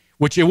 weeks,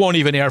 which it won't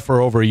even air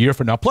for over a year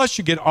from now. Plus,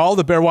 you get all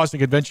the Bear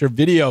Woznick Adventure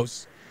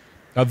videos,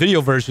 a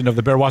video version of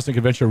the Bear Woznick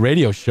Adventure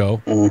radio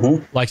show,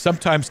 like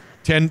sometimes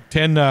 10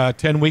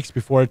 weeks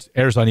before it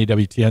airs on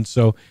EWTN.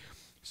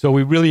 So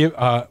we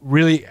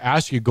really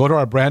ask you, go to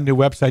our brand new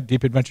website,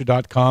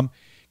 deepadventure.com,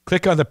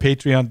 click on the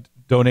Patreon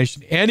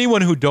donation.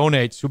 Anyone who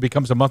donates, who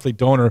becomes a monthly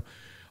donor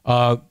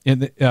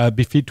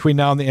between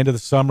now and the end of the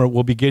summer,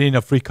 will be getting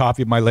a free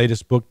copy of my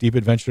latest book, Deep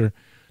Adventure,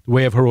 The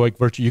Way of Heroic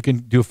Virtue. You can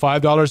do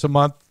 $5 a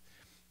month.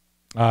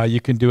 You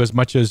can do as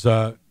much as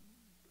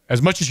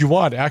you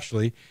want,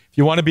 actually. If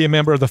you want to be a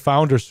member of the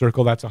Founders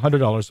Circle, that's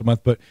 $100 a month.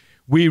 But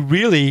we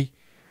really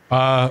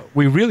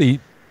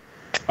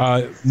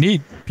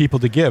need people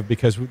to give,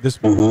 because this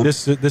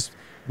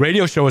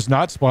radio show is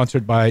not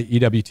sponsored by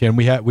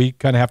EWTN. We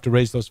kind of have to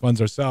raise those funds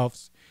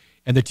ourselves,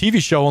 and the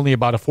TV show only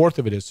about a fourth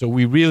of it is. So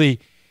we really,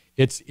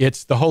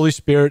 it's the Holy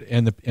Spirit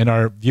and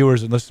our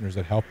viewers and listeners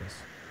that help us.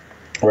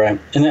 Right,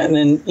 and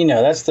then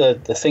that's the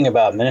thing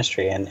about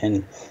ministry,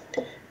 and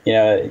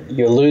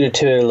you alluded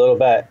to it a little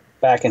bit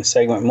back in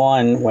segment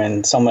 1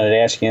 when someone had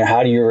asked you,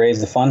 how do you raise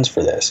the funds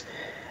for this?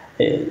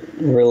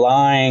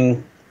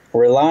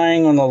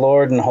 Relying on the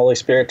Lord and the Holy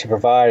Spirit to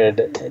provide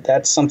it,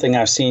 that's something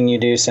I've seen you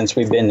do since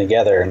we've been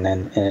together,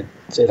 and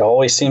it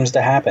always seems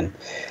to happen.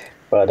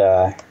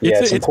 But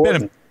it's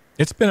important.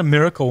 It's been a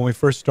miracle. When we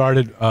first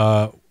started,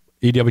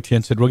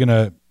 EWTN said,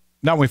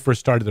 not when we first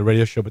started the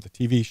radio show, but the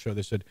TV show,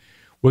 they said,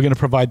 we're going to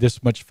provide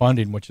this much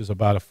funding, which is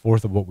about a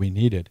fourth of what we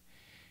needed.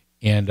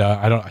 And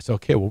I said,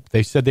 okay, well,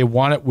 they said they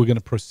want it, we're going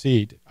to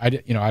proceed. I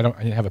didn't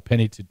have a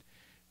penny to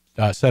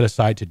set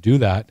aside to do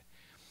that.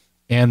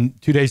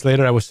 And 2 days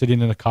later, I was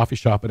sitting in a coffee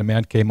shop, and a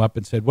man came up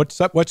and said, "What's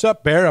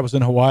up, Bear?" I was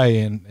in Hawaii,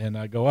 and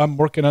I go, "I'm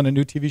working on a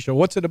new TV show.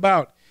 What's it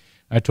about?"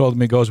 I told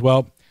him. He goes,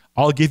 "Well,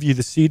 I'll give you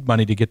the seed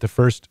money to get the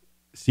first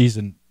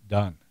season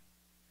done.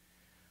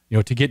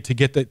 To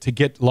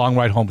get Long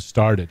Ride Home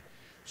started."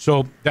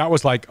 So that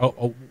was like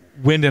a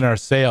wind in our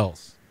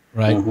sails,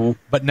 right? Mm-hmm.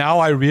 But now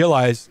I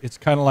realize it's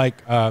kind of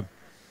like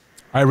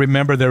I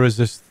remember there was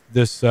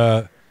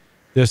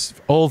this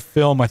old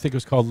film, I think it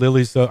was called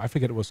Lilies. I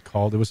forget what it was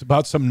called. It was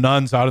about some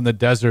nuns out in the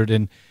desert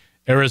in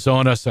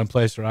Arizona,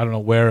 someplace, or I don't know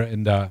where.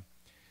 And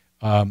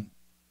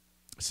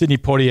Sidney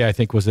Poitier, I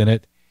think, was in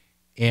it.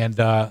 And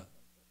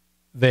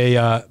they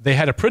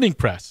had a printing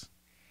press,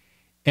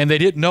 and they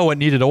didn't know it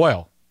needed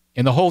oil.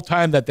 And the whole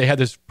time that they had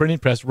this printing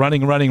press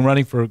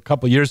running for a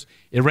couple of years,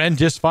 it ran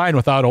just fine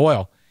without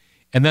oil.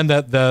 And then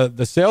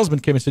the salesman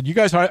came and said, "You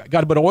guys got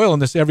to put oil in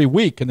this every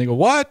week." And they go,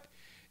 "What?"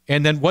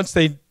 And then once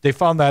they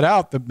found that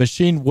out, the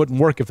machine wouldn't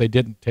work if they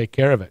didn't take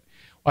care of it.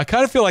 Well, I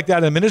kind of feel like that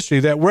in the ministry,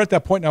 that we're at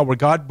that point now where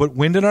God put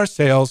wind in our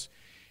sails,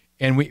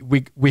 and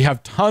we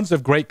have tons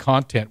of great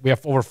content. We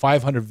have over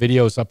 500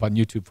 videos up on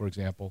YouTube, for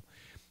example,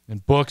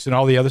 and books and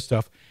all the other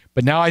stuff.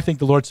 But now I think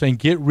the Lord's saying,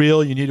 get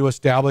real. You need to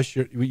establish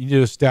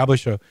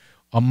a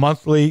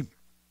monthly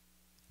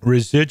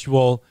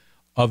residual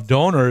of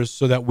donors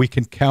so that we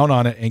can count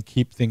on it and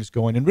keep things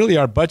going. And really,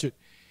 our budget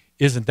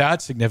isn't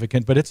that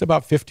significant, but it's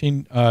about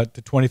 $15,000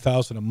 to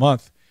 $20,000 a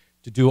month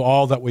to do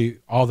all that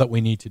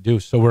we need to do.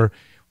 So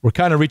we're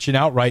kind of reaching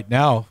out right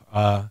now,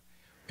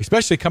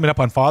 especially coming up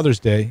on Father's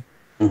Day,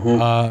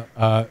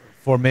 mm-hmm.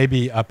 For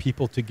maybe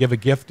people to give a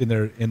gift in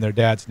their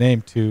dad's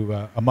name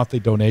to a monthly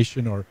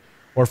donation,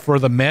 or for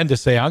the men to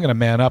say, "I'm going to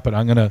man up and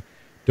I'm going to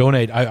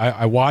donate.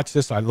 I watch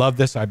this, I love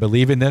this, I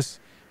believe in this.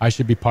 I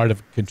should be part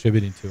of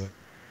contributing to it."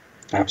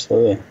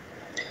 Absolutely.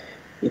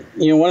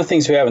 One of the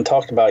things we haven't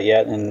talked about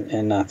yet,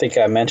 and I think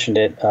I mentioned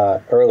it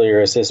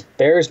earlier, is this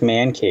Bear's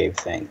Man Cave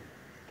thing.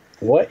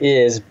 What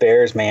is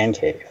Bear's Man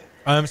Cave?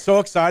 I'm so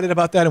excited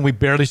about that, and we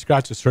barely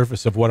scratched the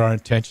surface of what our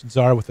intentions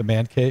are with the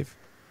Man Cave.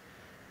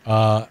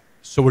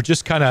 So we're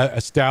just kind of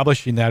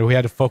establishing that. We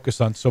had to focus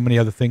on so many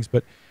other things.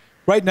 But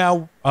right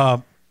now,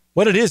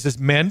 what it is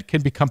men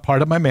can become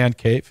part of my Man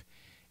Cave,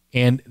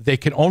 and they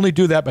can only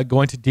do that by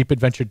going to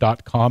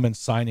deepadventure.com and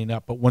signing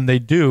up. But when they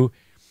do,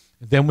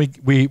 then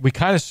we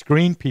kind of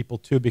screen people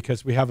too,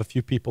 because we have a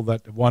few people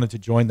that wanted to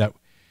join that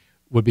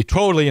would be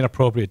totally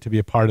inappropriate to be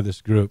a part of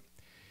this group.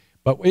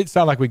 But it's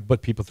not like we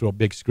put people through a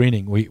big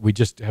screening. We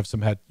just have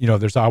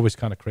there's always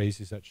kind of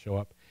crazies that show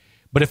up.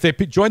 But if they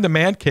join the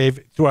Man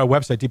Cave through our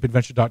website,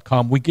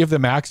 deepadventure.com, we give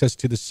them access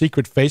to the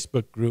secret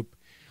Facebook group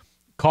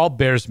called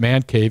Bear's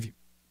Man Cave.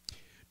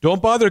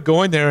 Don't bother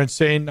going there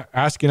and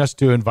asking us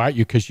to invite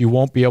you, because you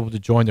won't be able to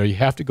join there. You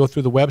have to go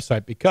through the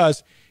website,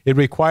 because it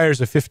requires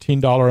a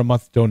 $15 a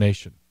month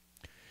donation.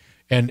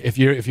 And if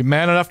you're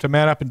man enough to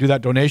man up and do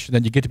that donation,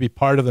 then you get to be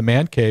part of the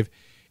Man Cave.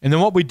 And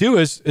then what we do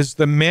is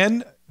the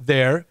men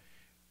there,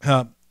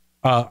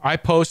 I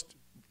post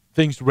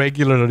things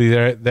regularly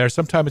there.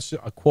 Sometimes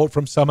it's a quote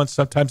from someone.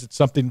 Sometimes it's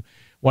something,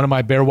 one of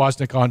my Bear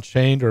Woznick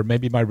Unchained, or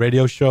maybe my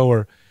radio show,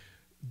 or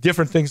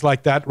different things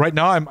like that. Right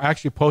now, I'm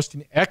actually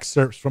posting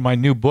excerpts from my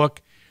new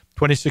book,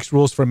 26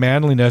 Rules for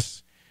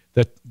Manliness,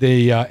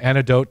 the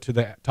antidote to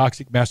the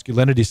toxic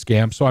masculinity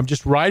scam. So I'm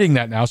just writing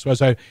that now. So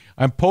as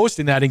I'm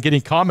posting that and getting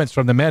comments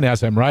from the men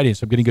as I'm writing,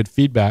 so I'm getting good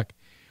feedback.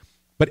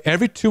 But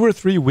every 2 or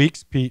 3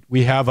 weeks, Pete,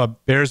 we have a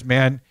Bear's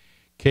Man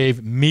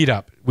Cave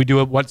meetup. We do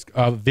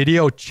a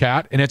video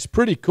chat, and it's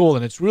pretty cool,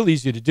 and it's really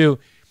easy to do.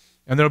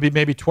 And there'll be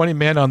maybe 20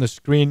 men on the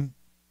screen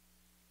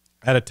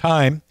at a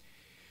time,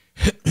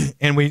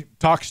 and we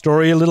talk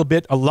story a little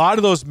bit. A lot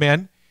of those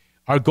men,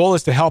 our goal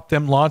is to help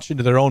them launch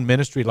into their own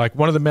ministry. Like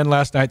one of the men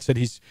last night said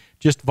he's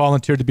just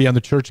volunteered to be on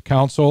the church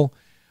council.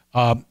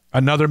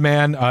 Another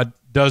man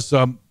does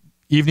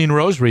evening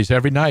rosaries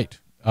every night,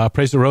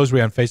 prays the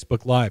rosary on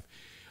Facebook Live.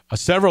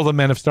 Several of the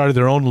men have started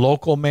their own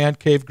local Man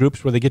Cave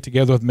groups where they get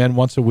together with men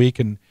once a week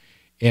and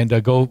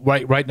go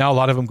right now. A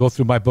lot of them go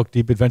through my book,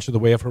 Deep Adventure, The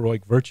Way of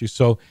Heroic Virtue.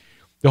 So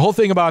the whole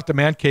thing about the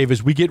Man Cave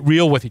is we get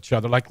real with each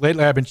other. Like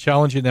lately, I've been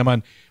challenging them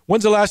on,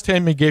 when's the last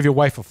time you gave your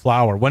wife a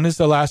flower? When is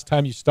the last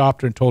time you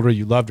stopped her and told her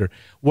you loved her?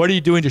 What are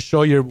you doing to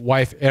show your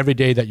wife every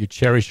day that you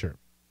cherish her?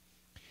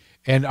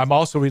 And I'm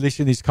also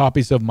releasing these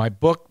copies of my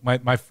book,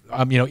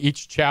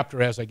 each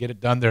chapter as I get it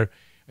done there,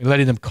 and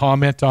letting them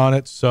comment on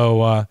it.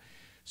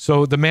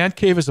 So the Man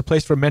Cave is a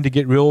place for men to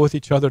get real with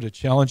each other, to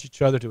challenge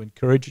each other, to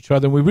encourage each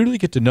other. And we really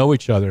get to know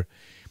each other.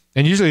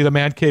 And usually the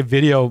Man Cave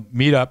video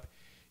meetup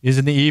is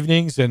in the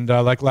evenings. And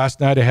like last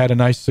night, I had a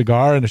nice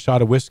cigar and a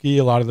shot of whiskey.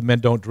 A lot of the men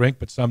don't drink,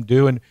 but some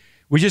do. And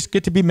we just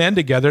get to be men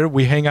together.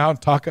 We hang out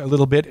and talk a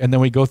little bit, and then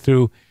we go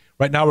through,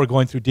 right now we're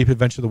going through Deep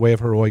Adventure, The Way of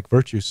Heroic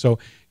Virtue. So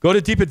go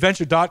to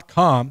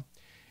deepadventure.com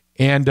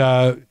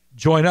and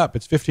join up.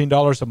 It's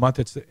 $15 a month.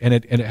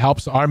 It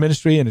helps our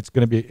ministry, and it's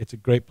a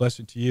great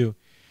blessing to you.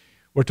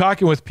 We're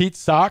talking with Pete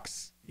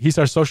Sachs. He's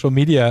our social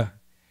media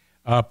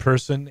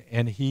person,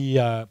 and he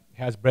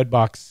has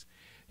Breadbox.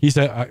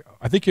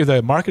 I think you're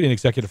the marketing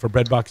executive for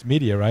Breadbox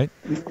Media, right?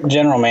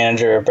 General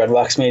manager of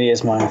Breadbox Media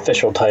is my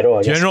official title.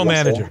 I guess General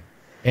manager.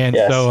 And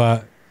yes.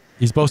 so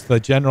he's both the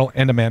general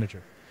and a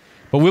manager.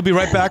 But we'll be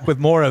right back with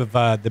more of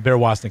the Bear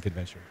Woznick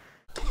Adventure.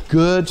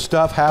 Good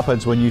stuff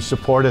happens when you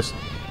support us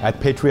at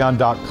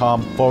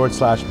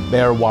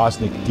patreon.com/Bear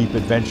Woznick Deep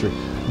Adventure.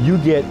 You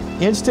get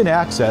instant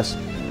access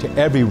to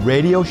every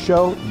radio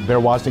show, Bear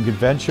Woznick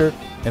Adventure,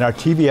 and our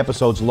TV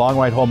episodes, Long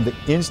Ride Home, the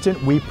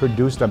instant we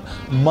produce them,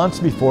 months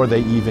before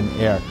they even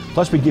air.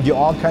 Plus, we give you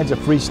all kinds of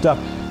free stuff,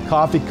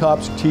 coffee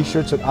cups,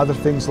 t-shirts, and other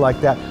things like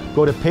that.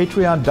 Go to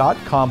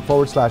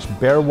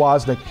patreon.com/Bear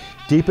Woznick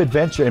Deep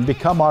Adventure and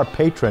become our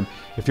patron.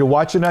 If you're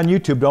watching on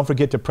YouTube, don't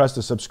forget to press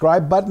the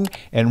subscribe button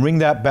and ring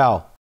that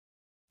bell.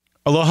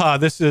 Aloha,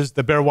 this is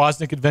the Bear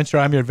Woznick Adventure.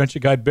 I'm your adventure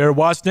guide, Bear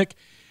Woznick,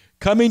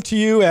 coming to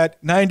you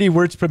at 90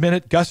 words per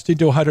minute, gusting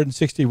to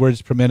 160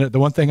 words per minute. The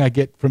one thing I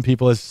get from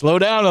people is slow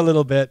down a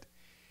little bit,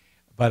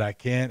 but I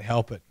can't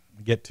help it.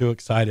 I get too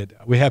excited.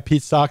 We have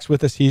Pete Sox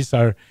with us. He's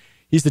the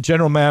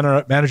general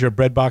manager of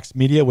Breadbox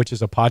Media, which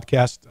is a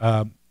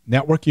podcast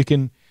network you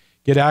can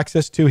get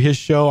access to. His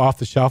show, Off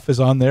the Shelf, is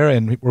on there,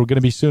 and we're going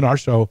to be soon our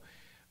show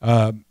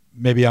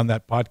maybe on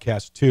that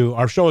podcast too.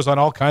 Our show is on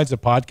all kinds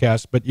of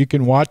podcasts, but you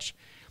can watch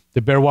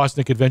the Bear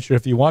Woznick Adventure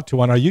if you want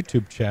to on our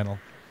YouTube channel.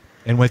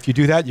 And if you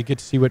do that, you get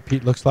to see what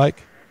Pete looks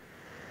like.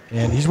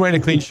 And he's wearing a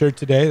clean shirt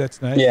today.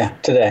 That's nice. Yeah,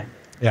 today.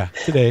 Yeah,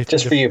 today.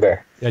 Just for you,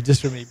 Bear. Yeah,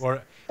 just for me.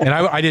 And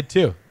I did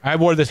too. I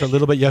wore this a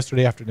little bit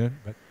yesterday afternoon,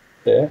 but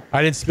yeah.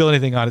 I didn't spill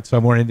anything on it, so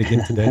I'm wearing it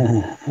again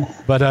today.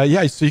 But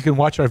yeah, so you can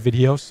watch our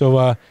video.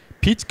 So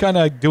Pete's kind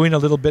of doing a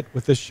little bit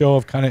with this show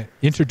of kind of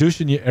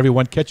introducing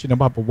everyone, catching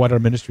them up on what our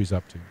ministry's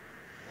up to.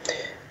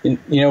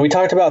 You know, we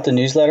talked about the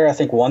newsletter. I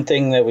think one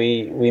thing that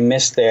we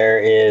missed there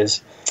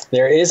is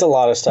a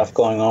lot of stuff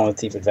going on with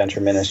Deep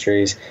Adventure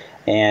Ministries.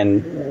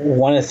 And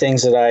one of the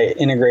things that I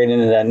integrate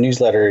into that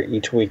newsletter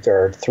each week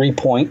are 3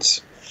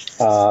 points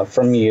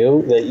from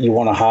you that you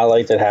want to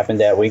highlight that happened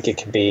that week. It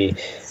could be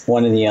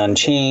one in the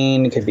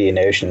Unchained, it could be an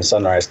Ocean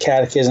Sunrise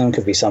Catechism, it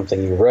could be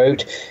something you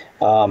wrote.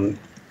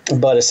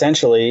 But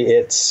essentially,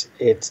 it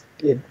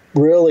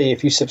really,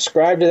 if you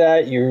subscribe to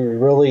that, you're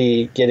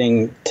really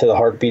getting to the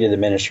heartbeat of the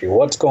ministry.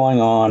 What's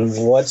going on?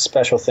 What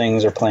special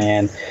things are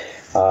planned?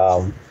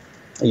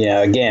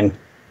 Again,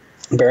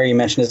 Barry, you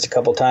mentioned this a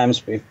couple times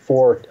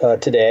before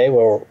today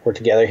while we're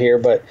together here,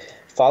 but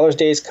Father's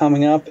Day is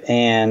coming up,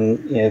 and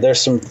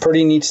there's some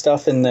pretty neat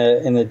stuff in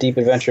the Deep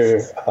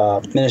Adventure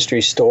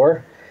Ministry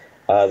store.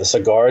 The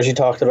cigars you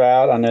talked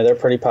about, I know they're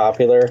pretty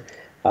popular.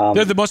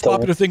 They're the most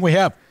popular thing we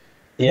have.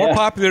 Yeah. More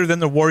popular than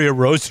the Warrior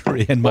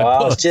Rosary in my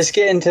book. Just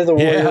getting to the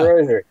Warrior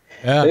Rosary.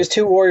 Yeah. Those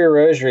 2 Warrior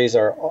Rosaries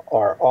are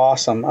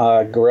awesome.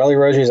 Gorelli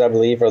Rosaries, I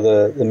believe, are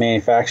the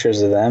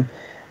manufacturers of them.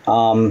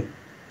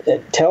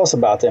 Tell us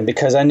about them,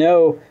 because I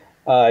know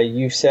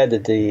you've said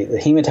that the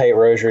Hematite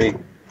Rosary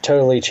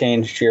totally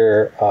changed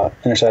your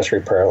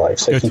intercessory prayer life.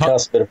 So can you tell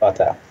us a bit about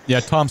that? Yeah,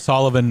 Tom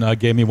Sullivan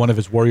gave me one of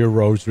his Warrior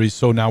Rosaries,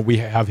 so now we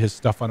have his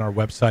stuff on our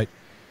website.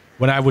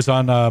 When I was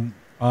on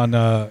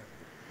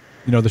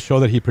the show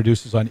that he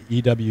produces on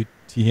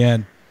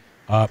EWTN,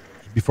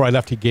 before I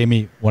left, he gave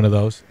me one of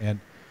those. And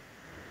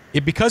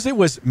because it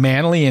was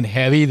manly and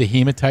heavy, the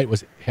hematite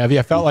was heavy,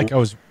 I felt like I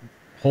was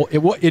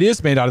it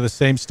is made out of the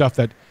same stuff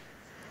that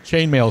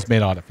chainmail is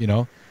made out of,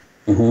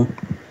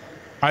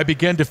 I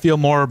began to feel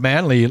more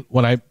manly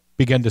when I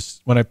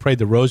prayed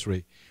the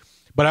rosary.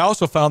 But I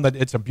also found that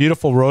it's a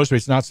beautiful rosary.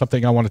 It's not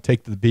something I want to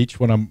take to the beach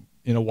when I'm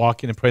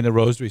walking and praying the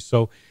rosary.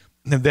 So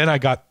and then I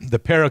got the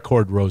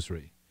paracord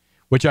rosary,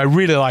 which I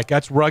really like.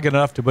 That's rugged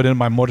enough to put in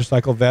my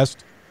motorcycle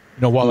vest,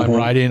 while I'm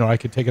riding, or I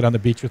could take it on the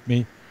beach with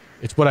me.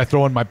 It's what I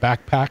throw in my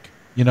backpack,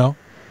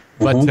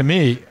 But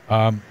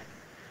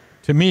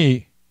to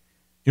me,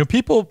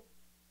 people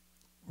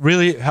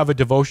really have a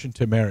devotion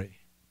to Mary.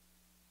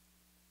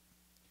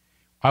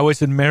 I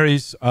was in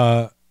Mary's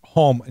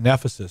home in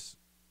Ephesus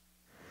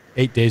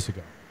 8 days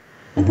ago.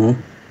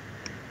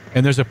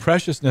 And there's a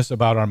preciousness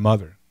about our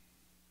mother.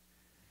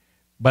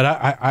 But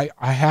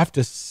I have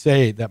to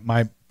say that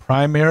my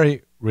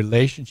primary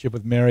relationship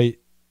with Mary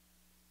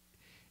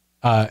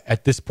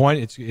at this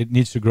point, it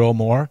needs to grow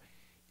more,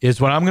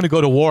 is when I'm going to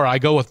go to war, I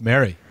go with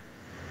Mary.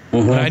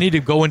 When I need to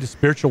go into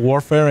spiritual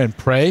warfare and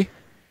pray,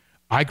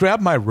 I grab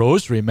my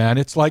rosary, man.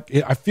 It's like,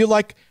 I feel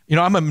like,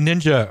 I'm a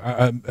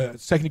ninja,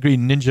 second-degree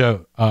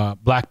ninja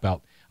black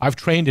belt. I've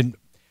trained in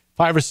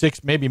 5 or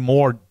 6, maybe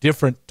more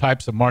different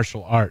types of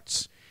martial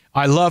arts.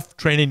 I love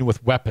training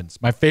with weapons.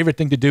 My favorite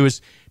thing to do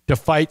is to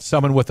fight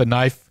someone with a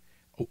knife,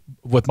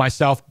 with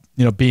myself,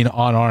 being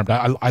unarmed.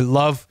 I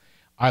love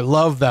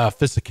the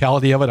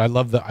physicality of it.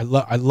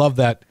 I love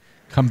that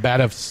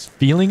combative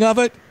feeling of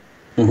it.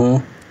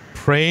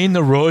 Praying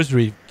the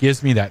rosary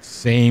gives me that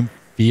same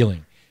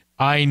feeling.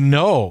 I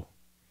know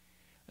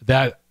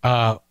that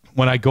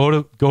when I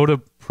go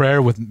to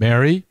prayer with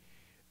Mary,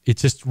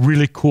 it's just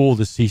really cool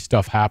to see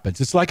stuff happen.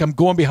 It's like I'm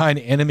going behind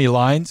enemy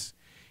lines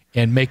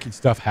and making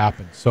stuff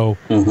happen. So,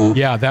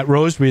 yeah, that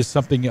rosary is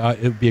something,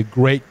 it would be a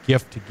great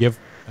gift to give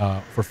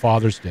for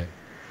Father's Day.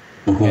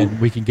 and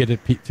we can get it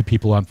to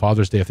people on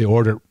Father's Day if they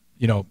order,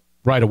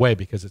 right away,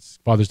 because it's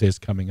Father's Day is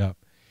coming up.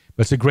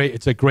 But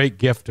it's a great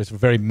gift. It's a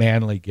very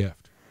manly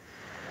gift.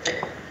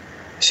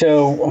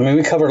 So,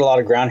 we covered a lot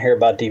of ground here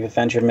about Deep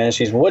Adventure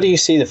Ministries. What do you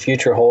see the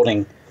future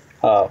holding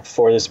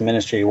for this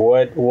ministry?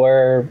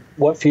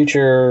 What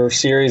future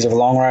series of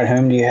Long Ride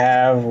Home do you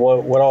have?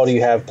 What all do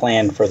you have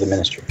planned for the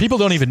ministry? People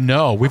don't even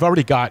know. We've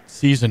already got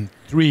season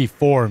 3,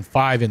 4, and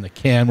 5 in the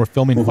can. We're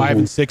filming 5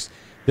 and 6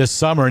 this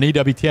summer, and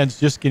EWTN's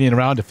just getting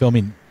around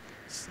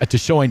to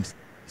showing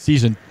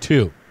season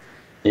 2.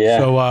 Yeah.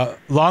 So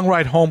Long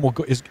Ride Home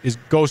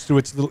goes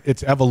through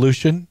its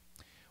evolution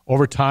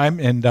over time,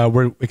 and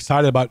we're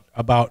excited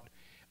about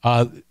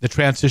the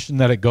transition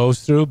that it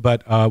goes through.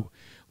 But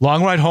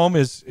Long Ride Home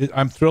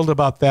I'm thrilled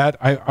about that.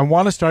 I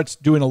want to start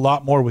doing a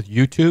lot more with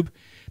YouTube,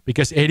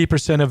 because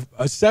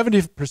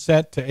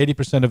 70% to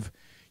 80% of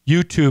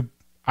YouTube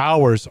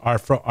hours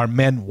are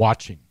men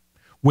watching.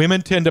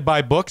 Women tend to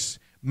buy books.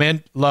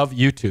 Men love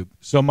YouTube.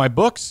 So my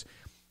books,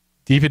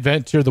 Deep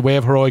Adventure, The Way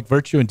of Heroic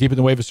Virtue, and Deep in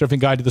the Way of a Surfing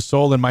Guide to the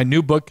Soul, and my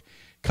new book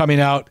coming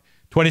out,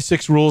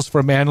 26 Rules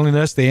for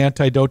Manliness, the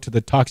Antidote to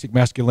the Toxic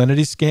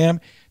Masculinity Scam.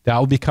 That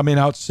will be coming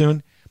out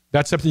soon.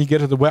 That's something you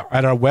get at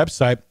our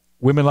website.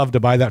 Women love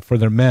to buy that for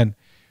their men.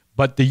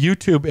 But the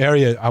YouTube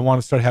area, I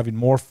want to start having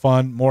more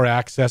fun, more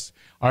access.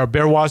 Our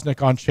Bear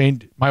Woznick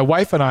Unchained, my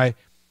wife and I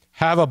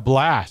have a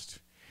blast.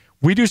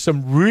 We do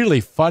some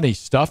really funny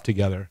stuff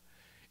together.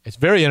 It's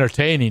very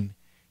entertaining.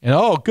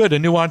 And good, a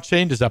new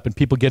Unchained is up, and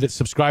people get it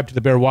subscribed to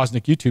the Bear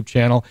Woznick YouTube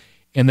channel,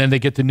 and then they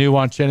get the new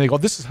Unchained, and they go,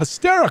 this is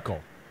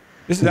hysterical.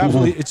 This is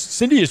absolutely,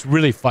 Cindy is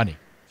really funny.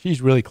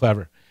 She's really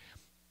clever.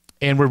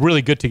 And we're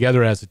really good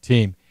together as a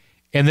team.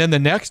 And then the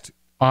next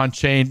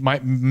Unchained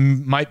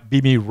might be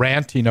me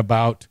ranting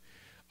about,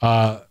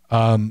 or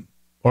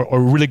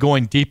really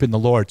going deep in the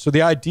Lord. So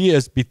the idea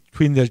is,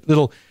 between the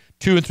little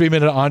 2 and 3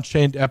 minute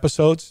Unchained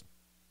episodes,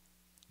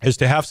 is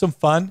to have some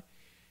fun,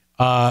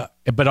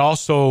 but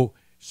also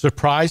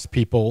surprise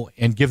people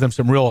and give them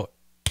some real,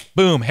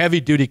 boom,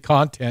 heavy-duty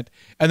content,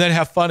 and then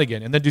have fun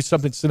again, and then do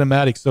something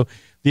cinematic. So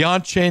the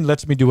On-Chain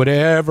lets me do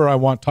whatever I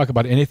want, talk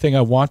about anything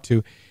I want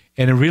to,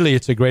 and really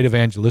it's a great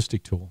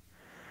evangelistic tool.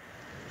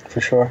 For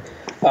sure.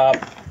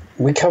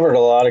 We covered a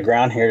lot of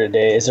ground here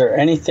today. Is there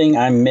anything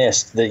I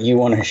missed that you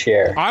want to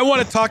share? I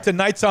want to talk to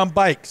Knights on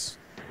Bikes.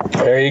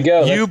 There you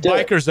go. You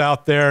bikers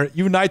out there,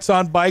 you Knights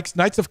on Bikes,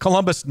 Knights of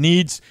Columbus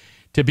needs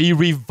to be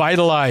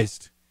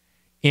revitalized.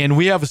 And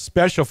we have a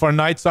special for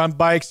Knights on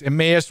Bikes,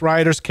 Emmaus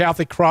Riders,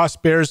 Catholic Cross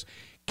Bears,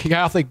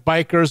 Catholic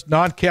bikers,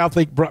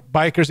 non-Catholic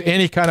bikers,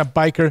 any kind of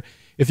biker.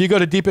 If you go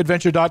to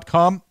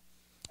deepadventure.com,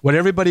 what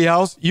everybody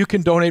else, you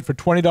can donate for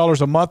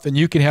 $20 a month, and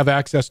you can have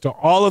access to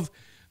all of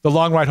the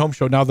Long Ride Home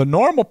Show. Now, the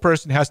normal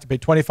person has to pay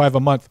 $25 a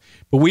month,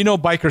 but we know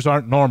bikers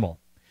aren't normal.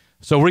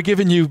 So we're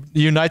giving you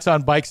Knights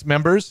on Bikes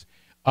members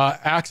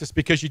access,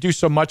 because you do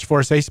so much for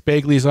us. Ace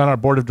Bagley is on our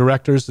board of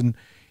directors, and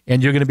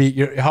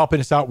you're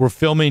helping us out. We're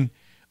filming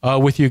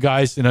with you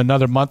guys in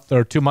another month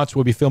or 2 months.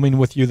 We'll be filming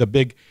with you the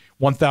big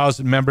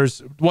 1,000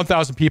 members.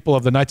 1,000 people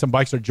of the Knights on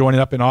Bikes are joining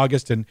up in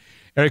August, and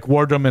Eric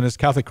Wardrum and his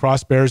Catholic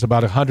Cross Bears,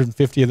 about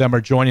 150 of them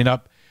are joining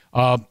up.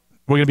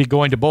 We're going to be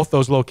going to both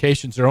those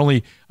locations. They're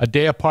only a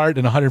day apart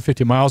and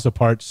 150 miles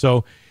apart.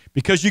 So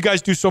because you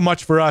guys do so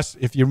much for us,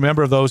 if you're a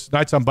member of those,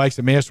 Knights on Bikes,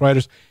 Emmaus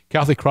Riders,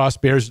 Catholic Cross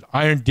Bears,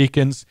 Iron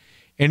Deacons,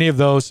 any of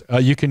those,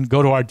 you can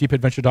go to our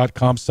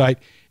deepadventure.com site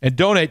and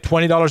donate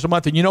 $20 a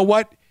month. And you know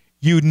what?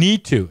 You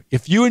need to.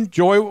 If you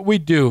enjoy what we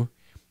do,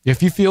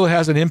 if you feel it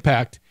has an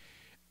impact,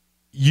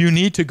 you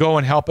need to go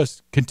and help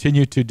us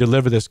continue to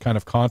deliver this kind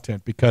of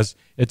content, because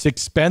it's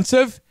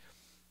expensive,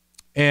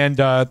 and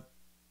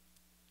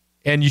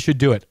you should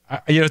do it.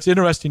 It's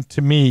interesting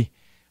to me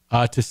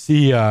to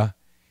see,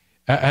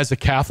 as a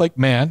Catholic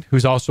man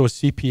who's also a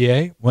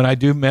CPA, when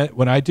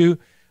I do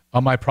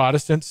my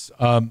Protestants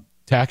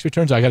tax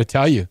returns, I got to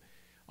tell you,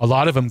 a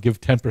lot of them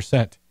give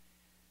 10%.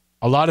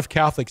 A lot of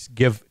Catholics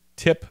give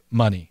tip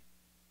money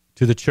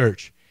to the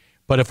church.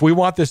 But if we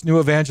want this new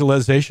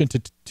evangelization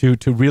to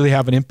really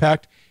have an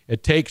impact,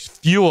 it takes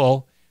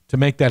fuel to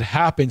make that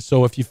happen.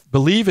 So if you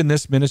believe in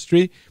this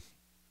ministry,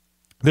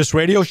 this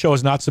radio show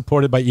is not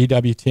supported by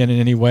EWTN in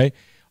any way.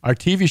 Our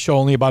TV show,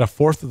 only about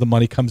 1/4 of the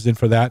money comes in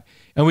for that.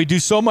 And we do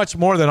so much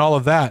more than all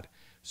of that.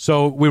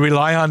 So we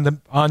rely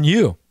on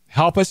you.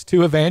 Help us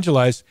to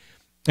evangelize.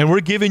 And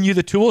we're giving you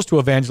the tools to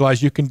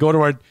evangelize. You can go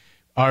to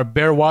our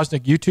Bear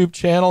Woznick YouTube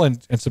channel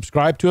and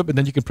subscribe to it, and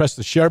then you can press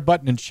the share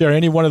button and share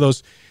any one of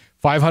those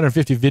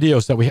 550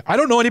 videos that I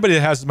don't know anybody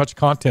that has as much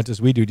content as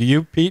we do. Do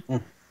you, Pete?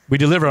 We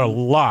deliver a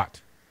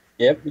lot.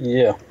 Yep.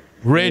 Yeah.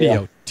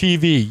 Radio,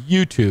 TV,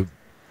 YouTube,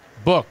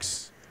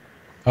 books.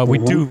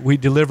 We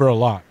deliver a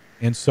lot.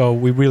 And so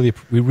we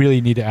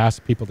really need to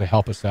ask people to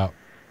help us out.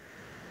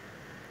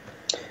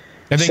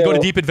 And then go to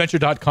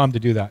deepadventure.com to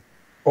do that.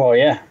 Well,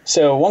 yeah.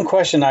 So one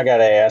question I got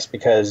to ask,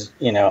 because,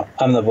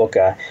 I'm the book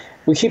guy.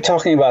 We keep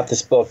talking about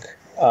this book,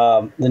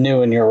 the new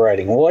one you're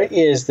writing. What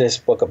is this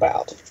book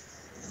about?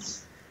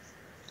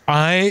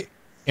 I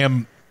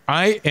am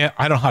I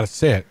don't know how to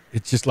say it.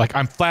 It's just like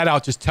I'm flat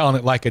out just telling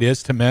it like it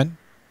is to men.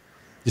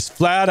 Just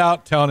flat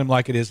out telling them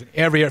like it is in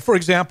every area. For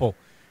example,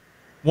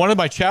 one of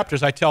my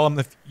chapters, I tell them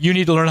that you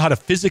need to learn how to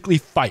physically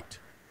fight.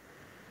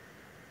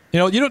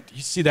 You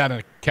see that in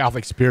a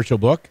Catholic spiritual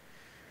book.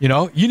 You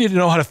need to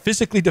know how to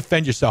physically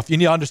defend yourself. You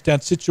need to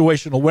understand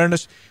situational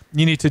awareness.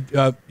 You need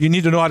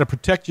to know how to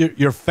protect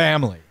your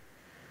family.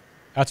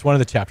 That's one of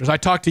the chapters. I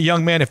talk to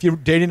young men. If you're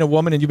dating a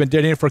woman and you've been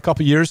dating her for a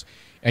couple of years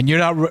and you're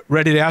not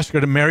ready to ask her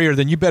to marry her,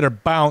 then you better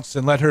bounce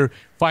and let her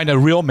find a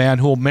real man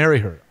who will marry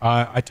her.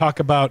 I talk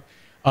about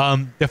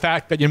the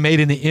fact that you're made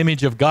in the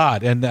image of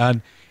God and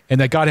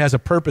that God has a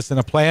purpose and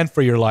a plan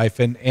for your life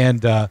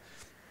and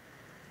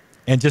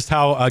just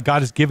how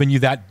God has given you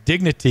that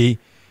dignity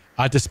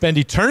to spend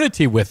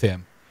eternity with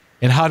Him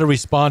and how to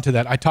respond to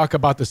that. I talk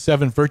about the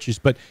 7 virtues,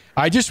 but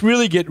I just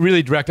really get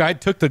really direct. I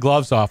took the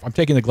gloves off. I'm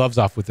taking the gloves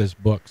off with this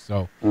book.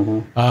 So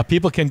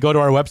people can go to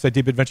our website,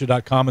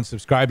 deepadventure.com, and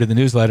subscribe to the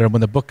newsletter. And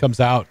when the book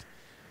comes out,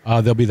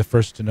 they'll be the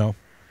first to know.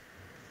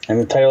 And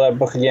the title of that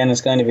book again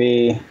is going to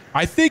be?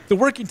 I think the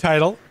working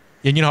title,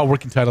 and you know how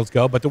working titles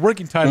go, but the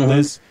working title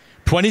is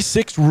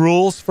 26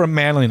 Rules for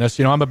Manliness.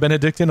 I'm a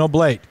Benedictine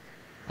Oblate.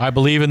 I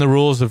believe in the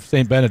rules of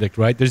St. Benedict,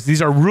 right?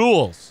 These are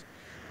rules.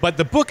 But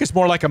the book is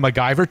more like a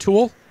MacGyver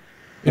tool.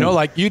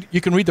 Like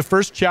you can read the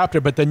first chapter,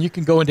 but then you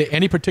can go into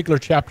any particular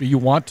chapter you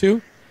want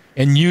to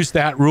and use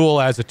that rule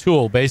as a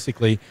tool,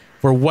 basically,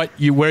 for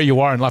where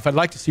you are in life. I'd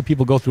like to see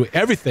people go through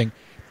everything.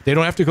 They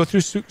don't have to go through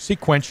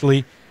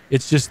sequentially.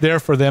 It's just there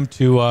for them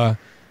to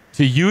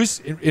use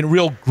in a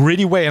real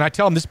gritty way. And I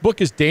tell them this book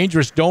is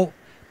dangerous.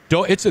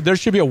 There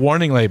should be a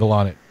warning label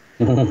on it.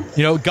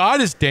 God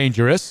is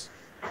dangerous.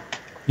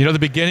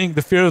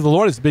 The fear of the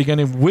Lord is the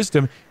beginning of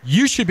wisdom.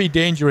 You should be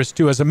dangerous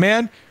too. As a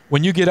man,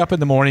 when you get up in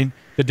the morning,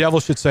 the devil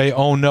should say,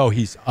 "Oh no,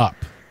 he's up."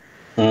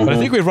 But I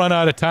think we've run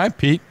out of time,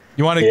 Pete.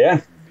 You want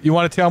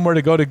to tell them where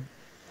to go to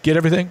get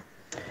everything?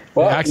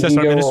 Well, access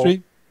our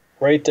ministry?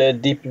 Right to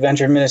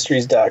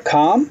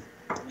deepadventureministries.com,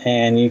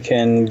 and you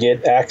can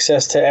get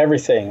access to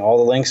everything. All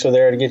the links are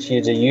there to get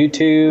you to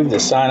YouTube,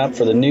 to sign up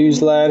for the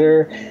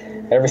newsletter.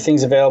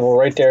 Everything's available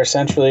right there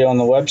centrally on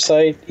the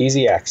website.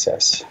 Easy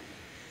access.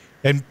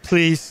 And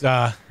please,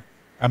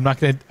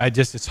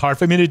 it's hard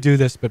for me to do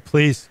this, but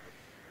please,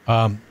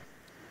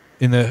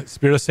 in the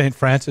spirit of St.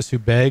 Francis who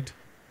begged,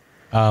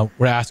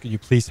 we're asking you,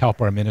 please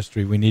help our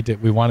ministry.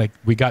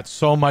 We got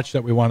so much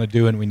that we want to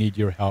do, and we need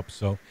your help.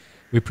 So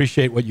we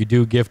appreciate what you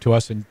do give to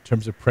us in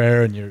terms of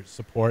prayer and your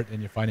support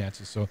and your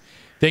finances. So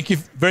thank you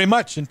very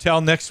much. Until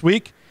next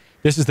week,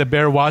 this is the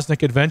Bear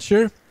Woznick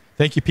Adventure.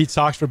 Thank you, Pete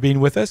Sox, for being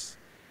with us.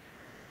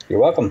 You're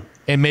welcome.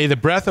 And may the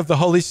breath of the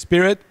Holy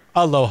Spirit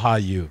aloha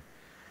you.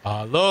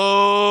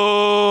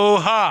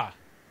 Aloha!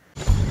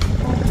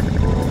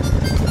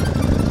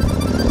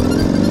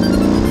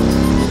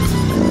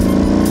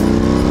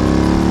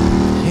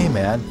 Hey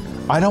man,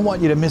 I don't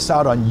want you to miss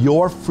out on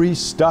your free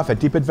stuff at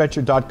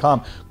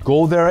deepadventure.com.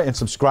 Go there and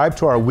subscribe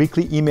to our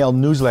weekly email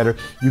newsletter.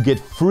 You get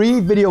free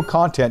video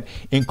content,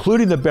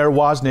 including the Bear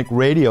Woznick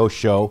radio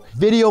show,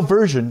 video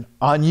version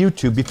on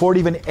YouTube before it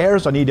even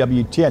airs on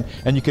EWTN.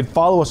 And you can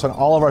follow us on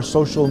all of our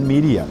social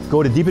media.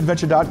 Go to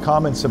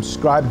deepadventure.com and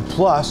subscribe.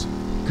 Plus,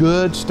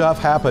 good stuff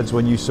happens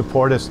when you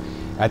support us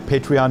at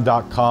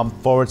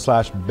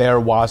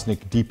patreon.com/Bear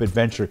Woznick Deep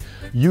Adventure.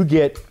 You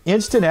get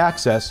instant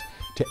access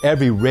to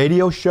every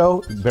radio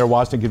show, Bear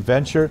Woznick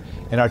Adventure,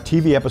 and our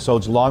TV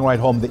episodes, Long Ride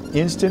Home, the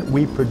instant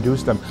we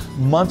produce them,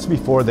 months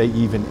before they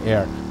even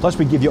air. Plus,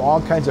 we give you all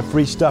kinds of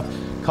free stuff,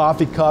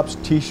 coffee cups,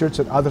 t-shirts,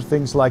 and other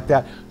things like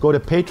that. Go to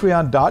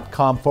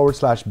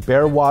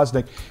patreon.com/Bear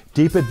Woznick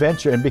Deep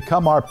Adventure and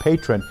become our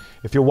patron.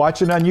 If you're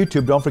watching on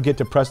YouTube, don't forget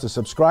to press the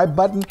subscribe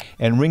button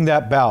and ring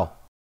that bell.